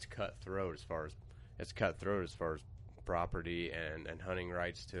it's cutthroat as far as property and hunting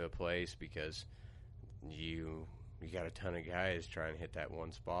rights to a place because you got a ton of guys trying to hit that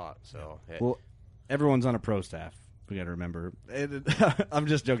one spot. So everyone's on a pro staff. We got to remember. I'm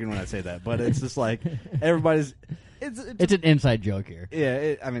just joking when I say that, but it's just everybody's. It's an inside joke here.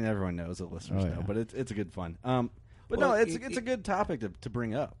 Yeah, everyone knows, the listeners know, but it's a good fun. It's a good topic to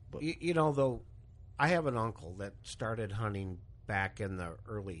bring up. But. Though, I have an uncle that started hunting back in the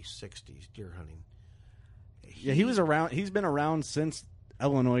early '60s, deer hunting. He was around. He's been around since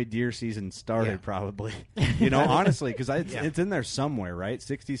Illinois deer season started, probably. Honestly, because it's in there somewhere, right?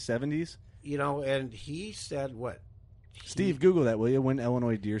 60s, 70s. And he said what? Steve, Google that, will you? When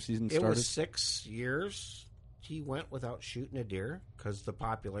Illinois deer season started? It was 6 years. He went without shooting a deer because the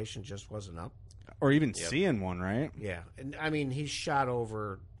population just wasn't up, or even seeing one, right? Yeah, and he's shot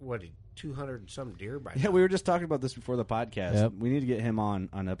over 200 some deer by now. Yeah, we were just talking about this before the podcast. Yep. We need to get him on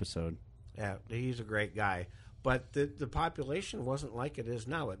episode. Yeah, he's a great guy. But the population wasn't like it is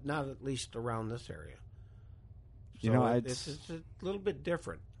now, not at least around this area. So it's a little bit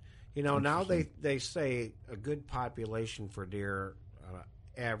different. Now they say a good population for deer,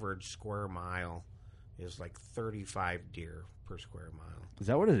 average square mile, is 35 deer per square mile. Is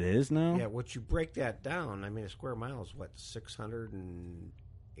that what it is now? Yeah, what you break that down, a square mile is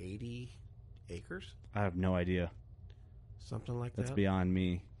 680 acres? I have no idea. Something like that. That's beyond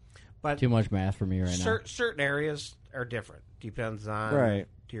me. But too much math for me right now. Certain areas are different. Depends on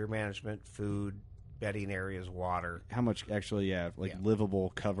deer management, food, bedding areas, water. How much actually,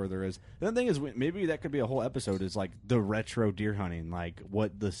 livable cover there is. The other thing is, maybe that could be a whole episode, is the retro deer hunting,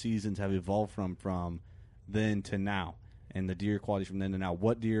 what the seasons have evolved from then to now, and the deer quality from then to now.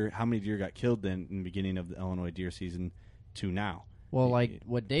 How many deer got killed then in the beginning of the Illinois deer season to now? Well,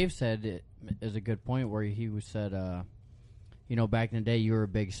 what Dave said is a good point, where he said, back in the day you were a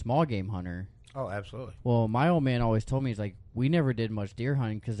big small game hunter. Oh, absolutely. Well, my old man always told me, he's we never did much deer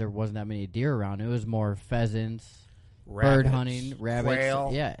hunting because there wasn't that many deer around. It was more pheasants, bird hunting, rabbits,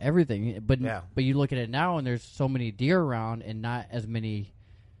 quail. Yeah, everything. But you look at it now, and there's so many deer around, and not as many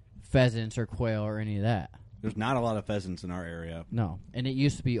pheasants or quail or any of that. There's not a lot of pheasants in our area. No, and it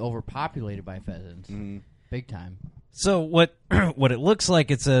used to be overpopulated by pheasants, big time. So what it looks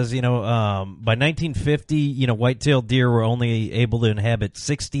like, it says, by 1950, white-tailed deer were only able to inhabit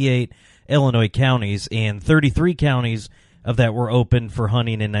 68 Illinois counties, and 33 counties of that were open for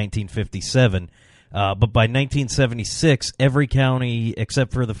hunting in 1957. But by 1976, every county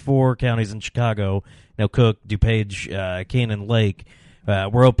except for the 4 counties in Chicago, Cook, DuPage, Cannon Lake,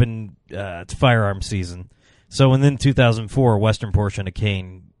 were open to firearm season. So, and then 2004, western portion of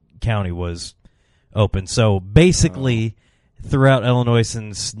Kane County was open. So, basically, throughout Illinois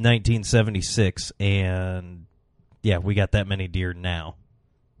since 1976, and yeah, we got that many deer now.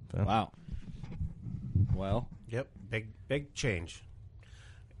 So. Wow. Well, yep, big change.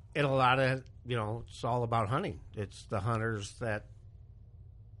 And a lot of, it's all about hunting. It's the hunters that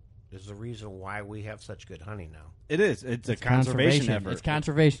is the reason why we have such good hunting now. It is. It's a conservation effort. It's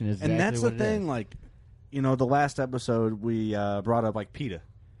conservation. Is and that's exactly the what it thing. is. Like, the last episode we brought up like PETA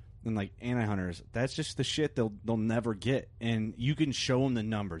and like anti-hunters. That's just the shit they'll never get. And you can show them the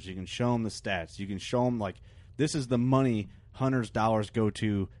numbers. You can show them the stats. You can show them like this is the money hunters' dollars go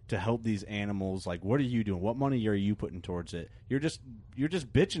to help these animals. Like, what are you doing? What money are you putting towards it? You're just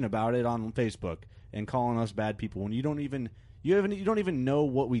bitching about it on Facebook and calling us bad people when you don't even know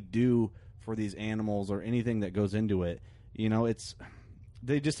what we do for these animals or anything that goes into it.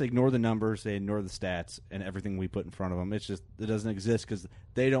 They just ignore the numbers, they ignore the stats, and everything we put in front of them. It doesn't exist because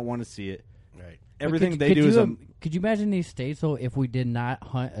they don't want to see it. Right. Everything they do is could you imagine these states though if we did not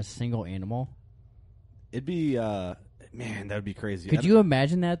hunt a single animal? It'd be man, that would be crazy. Could you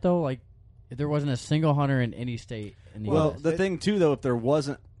imagine that though? Like if there wasn't a single hunter in any state in the US? The thing too though, if there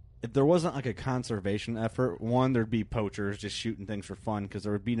wasn't like a conservation effort, one, there'd be poachers just shooting things for fun because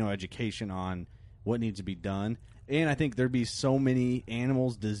there would be no education on what needs to be done. And I think there'd be so many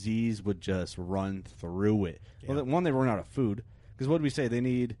animals, disease would just run through it. Yeah. Well, one, they run out of food. Because what did we say? They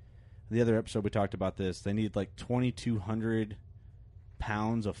need, the other episode we talked about this, they need like 2,200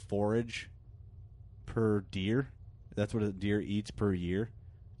 pounds of forage per deer. That's what a deer eats per year.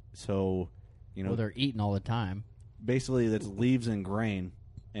 So, well, they're eating all the time. Basically, that's leaves and grain.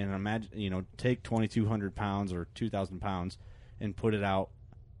 And imagine, take 2,200 pounds or 2,000 pounds and put it out,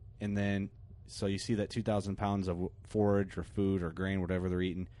 and then so you see that 2,000 pounds of forage or food or grain, whatever they're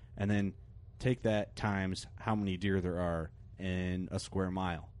eating, and then take that times how many deer there are in a square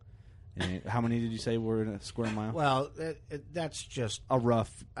mile. And how many did you say were in a square mile? Well, that's just a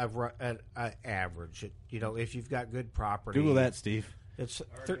rough average. If you've got good property, Google that, Steve. It's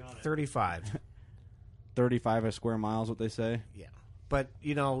 35. 35 a square mile is what they say. Yeah. But,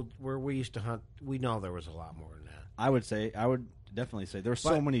 where we used to hunt, we know there was a lot more than that. I would definitely say there's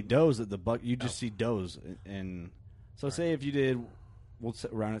so many does that you just see does. And so say if you did, we'll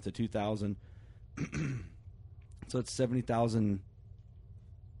round it to 2,000. So it's 70,000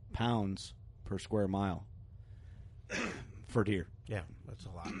 pounds per square mile for deer. Yeah, that's a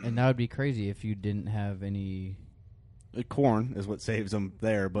lot. And that would be crazy if you didn't have any... Corn is what saves them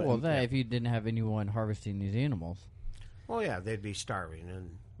there. But if you didn't have anyone harvesting these animals. Well, yeah, they'd be starving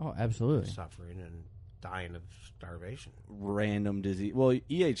and absolutely suffering and dying of starvation. Random disease. Well,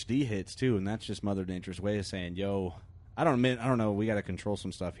 EHD hits too, and that's just Mother Nature's way of saying, "Yo, I don't know. We got to control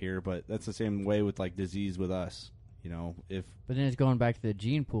some stuff here." But that's the same way with like disease with us. But then it's going back to the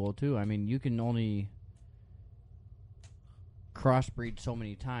gene pool too. I mean, you can only crossbreed so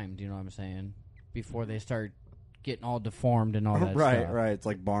many times. You know what I'm saying? Before they start getting all deformed and all that stuff. Right. It's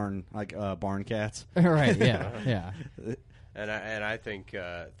like barn cats. Right, yeah. And I think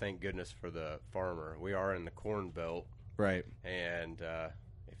thank goodness for the farmer. We are in the corn belt. Right. And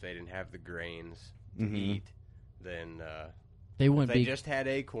if they didn't have the grains to eat, then they wouldn't if they just had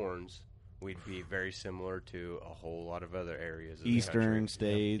acorns, we'd be very similar to a whole lot of other areas of Eastern the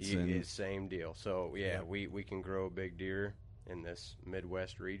states. It's same deal. So, we can grow a big deer in this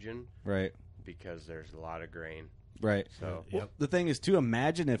Midwest region. Right. Because there's a lot of grain. Right. So the thing is, too,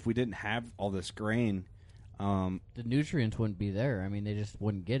 imagine if we didn't have all this grain. The nutrients wouldn't be there. I mean, they just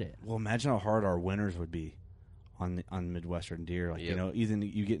wouldn't get it. Well, imagine how hard our winters would be on Midwestern deer. Like, even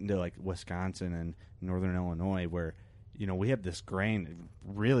you get into like Wisconsin and northern Illinois where, we have this grain. It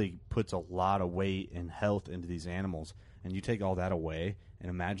really puts a lot of weight and health into these animals. And you take all that away and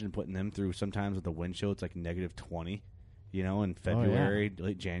imagine putting them through sometimes with the wind chill, it's like -20, in February,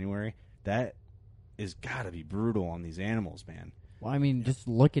 late January. That is got to be brutal on these animals, man. Well, I mean, just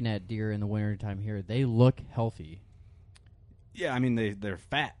looking at deer in the wintertime here, they look healthy. Yeah, I mean, they're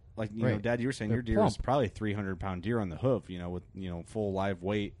fat. Like, Dad, you were saying your deer is probably 300-pound deer on the hoof, with, full live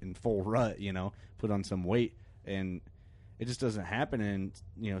weight and full rut, put on some weight. And it just doesn't happen in,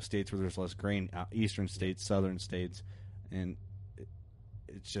 states where there's less grain, eastern states, southern states. And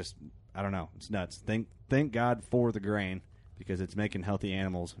it's just, I don't know. It's nuts. Thank God for the grain. Because it's making healthy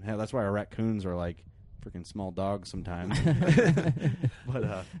animals. Hell, that's why our raccoons are like freaking small dogs sometimes.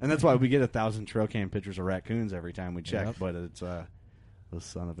 But and that's why we get 1,000 trail cam pictures of raccoons every time we check. Yep. But it's those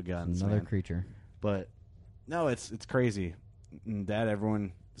son of a guns. Another creature. But no, it's crazy. And Dad,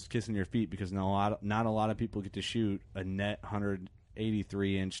 everyone is kissing your feet because not a lot of people get to shoot a net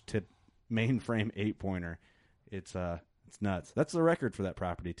 183-inch tip mainframe 8-pointer. It's nuts. That's the record for that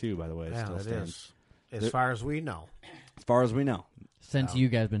property too, by the way. Yeah, still it stands. is. As far as we know. As far as we know. Since you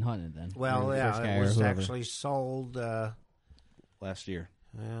guys been hunting, then. Well, Or the first guy it or was whoever. actually sold last year.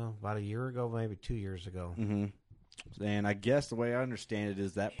 Well, about a year ago, maybe 2 years ago. Mm-hmm. And I guess the way I understand it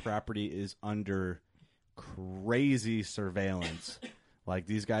is that property is under crazy surveillance. Like,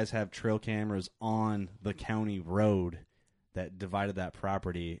 these guys have trail cameras on the county road that divided that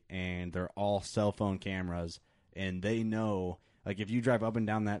property, and they're all cell phone cameras, and they know, like, if you drive up and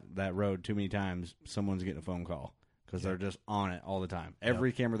down that road too many times, someone's getting a phone call because they're just on it all the time.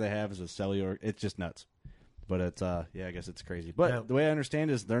 Every camera they have is a cellular. It's just nuts. But it's, I guess it's crazy. But the way I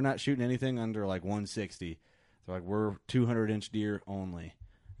understand is they're not shooting anything under, like, 160. They're like, we're 200-inch deer only.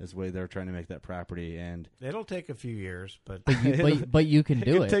 Is the way they're trying to make that property, and it'll take a few years, but you can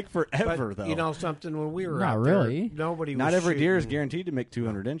do it. It can take forever, but, though. You know something? When we were Not out really. there, nobody. Not was every deer is shooting. guaranteed to make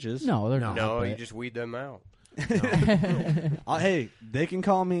 200 inches. No, they're not. No, but- you just weed them out. Hey, they can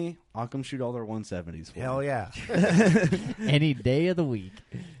call me. I'll come shoot all their 170s for Hell them. yeah. Any day of the week.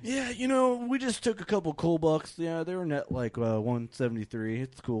 Yeah, you know, we just took a couple coal bucks. Yeah, they were net like 173.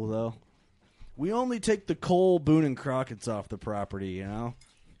 It's cool, though. We only take the Cole, Boone, and Crockett's off the property, you know?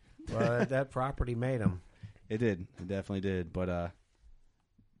 Well, that property made them. It did. It definitely did. But,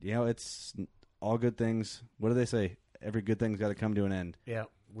 you know, it's all good things. What do they say? Every good thing's got to come to an end. Yeah,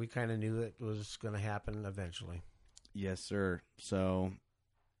 we kind of knew it was going to happen eventually. Yes, sir. So,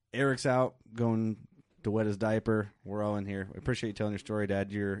 Eric's out going to wet his diaper. We're all in here. We appreciate you telling your story,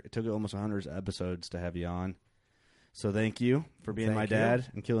 Dad. It took almost 100 episodes to have you on. So thank you for being my dad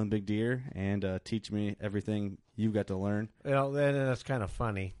and killing big deer and teaching me everything you got to learn. You know, that's kind of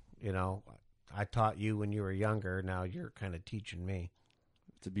funny. You know, I taught you when you were younger. Now you're kind of teaching me.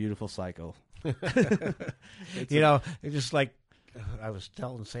 It's a beautiful cycle. It's just like I was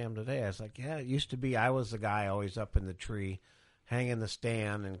telling Sam today. I was like, yeah, it used to be I was the guy always up in the tree hanging the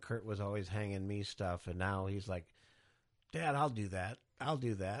stand, and Kurt was always hanging me stuff. And now he's like, Dad, I'll do that. I'll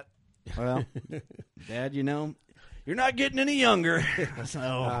do that. Well, Dad, you know, you're not getting any younger. So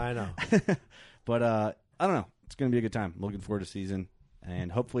I know. But I don't know. It's going to be a good time. Looking forward to season.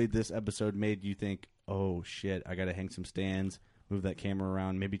 And hopefully this episode made you think, oh, shit, I got to hang some stands, move that camera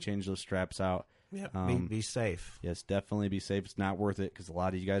around, maybe change those straps out. Yeah, be safe. Yes, definitely be safe. It's not worth it because a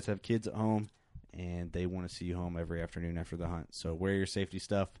lot of you guys have kids at home, and they want to see you home every afternoon after the hunt. So wear your safety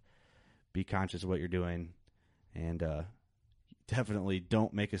stuff. Be conscious of what you're doing. And definitely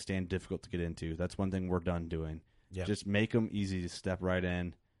don't make a stand difficult to get into. That's one thing we're done doing. Yep. Just make them easy to step right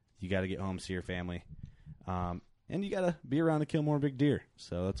in. You got to get home, see your family. And you got to be around to kill more big deer.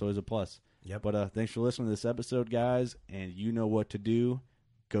 So that's always a plus. Yep. But thanks for listening to this episode, guys. And you know what to do.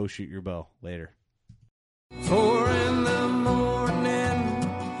 Go shoot your bow. Later. 4 a.m.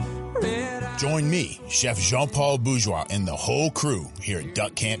 Join me, Chef Jean-Paul Bourgeois, and the whole crew here at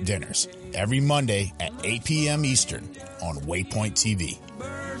Duck Camp Dinners every Monday at 8 p.m. Eastern on Waypoint TV.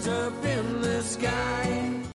 Birds up in the sky.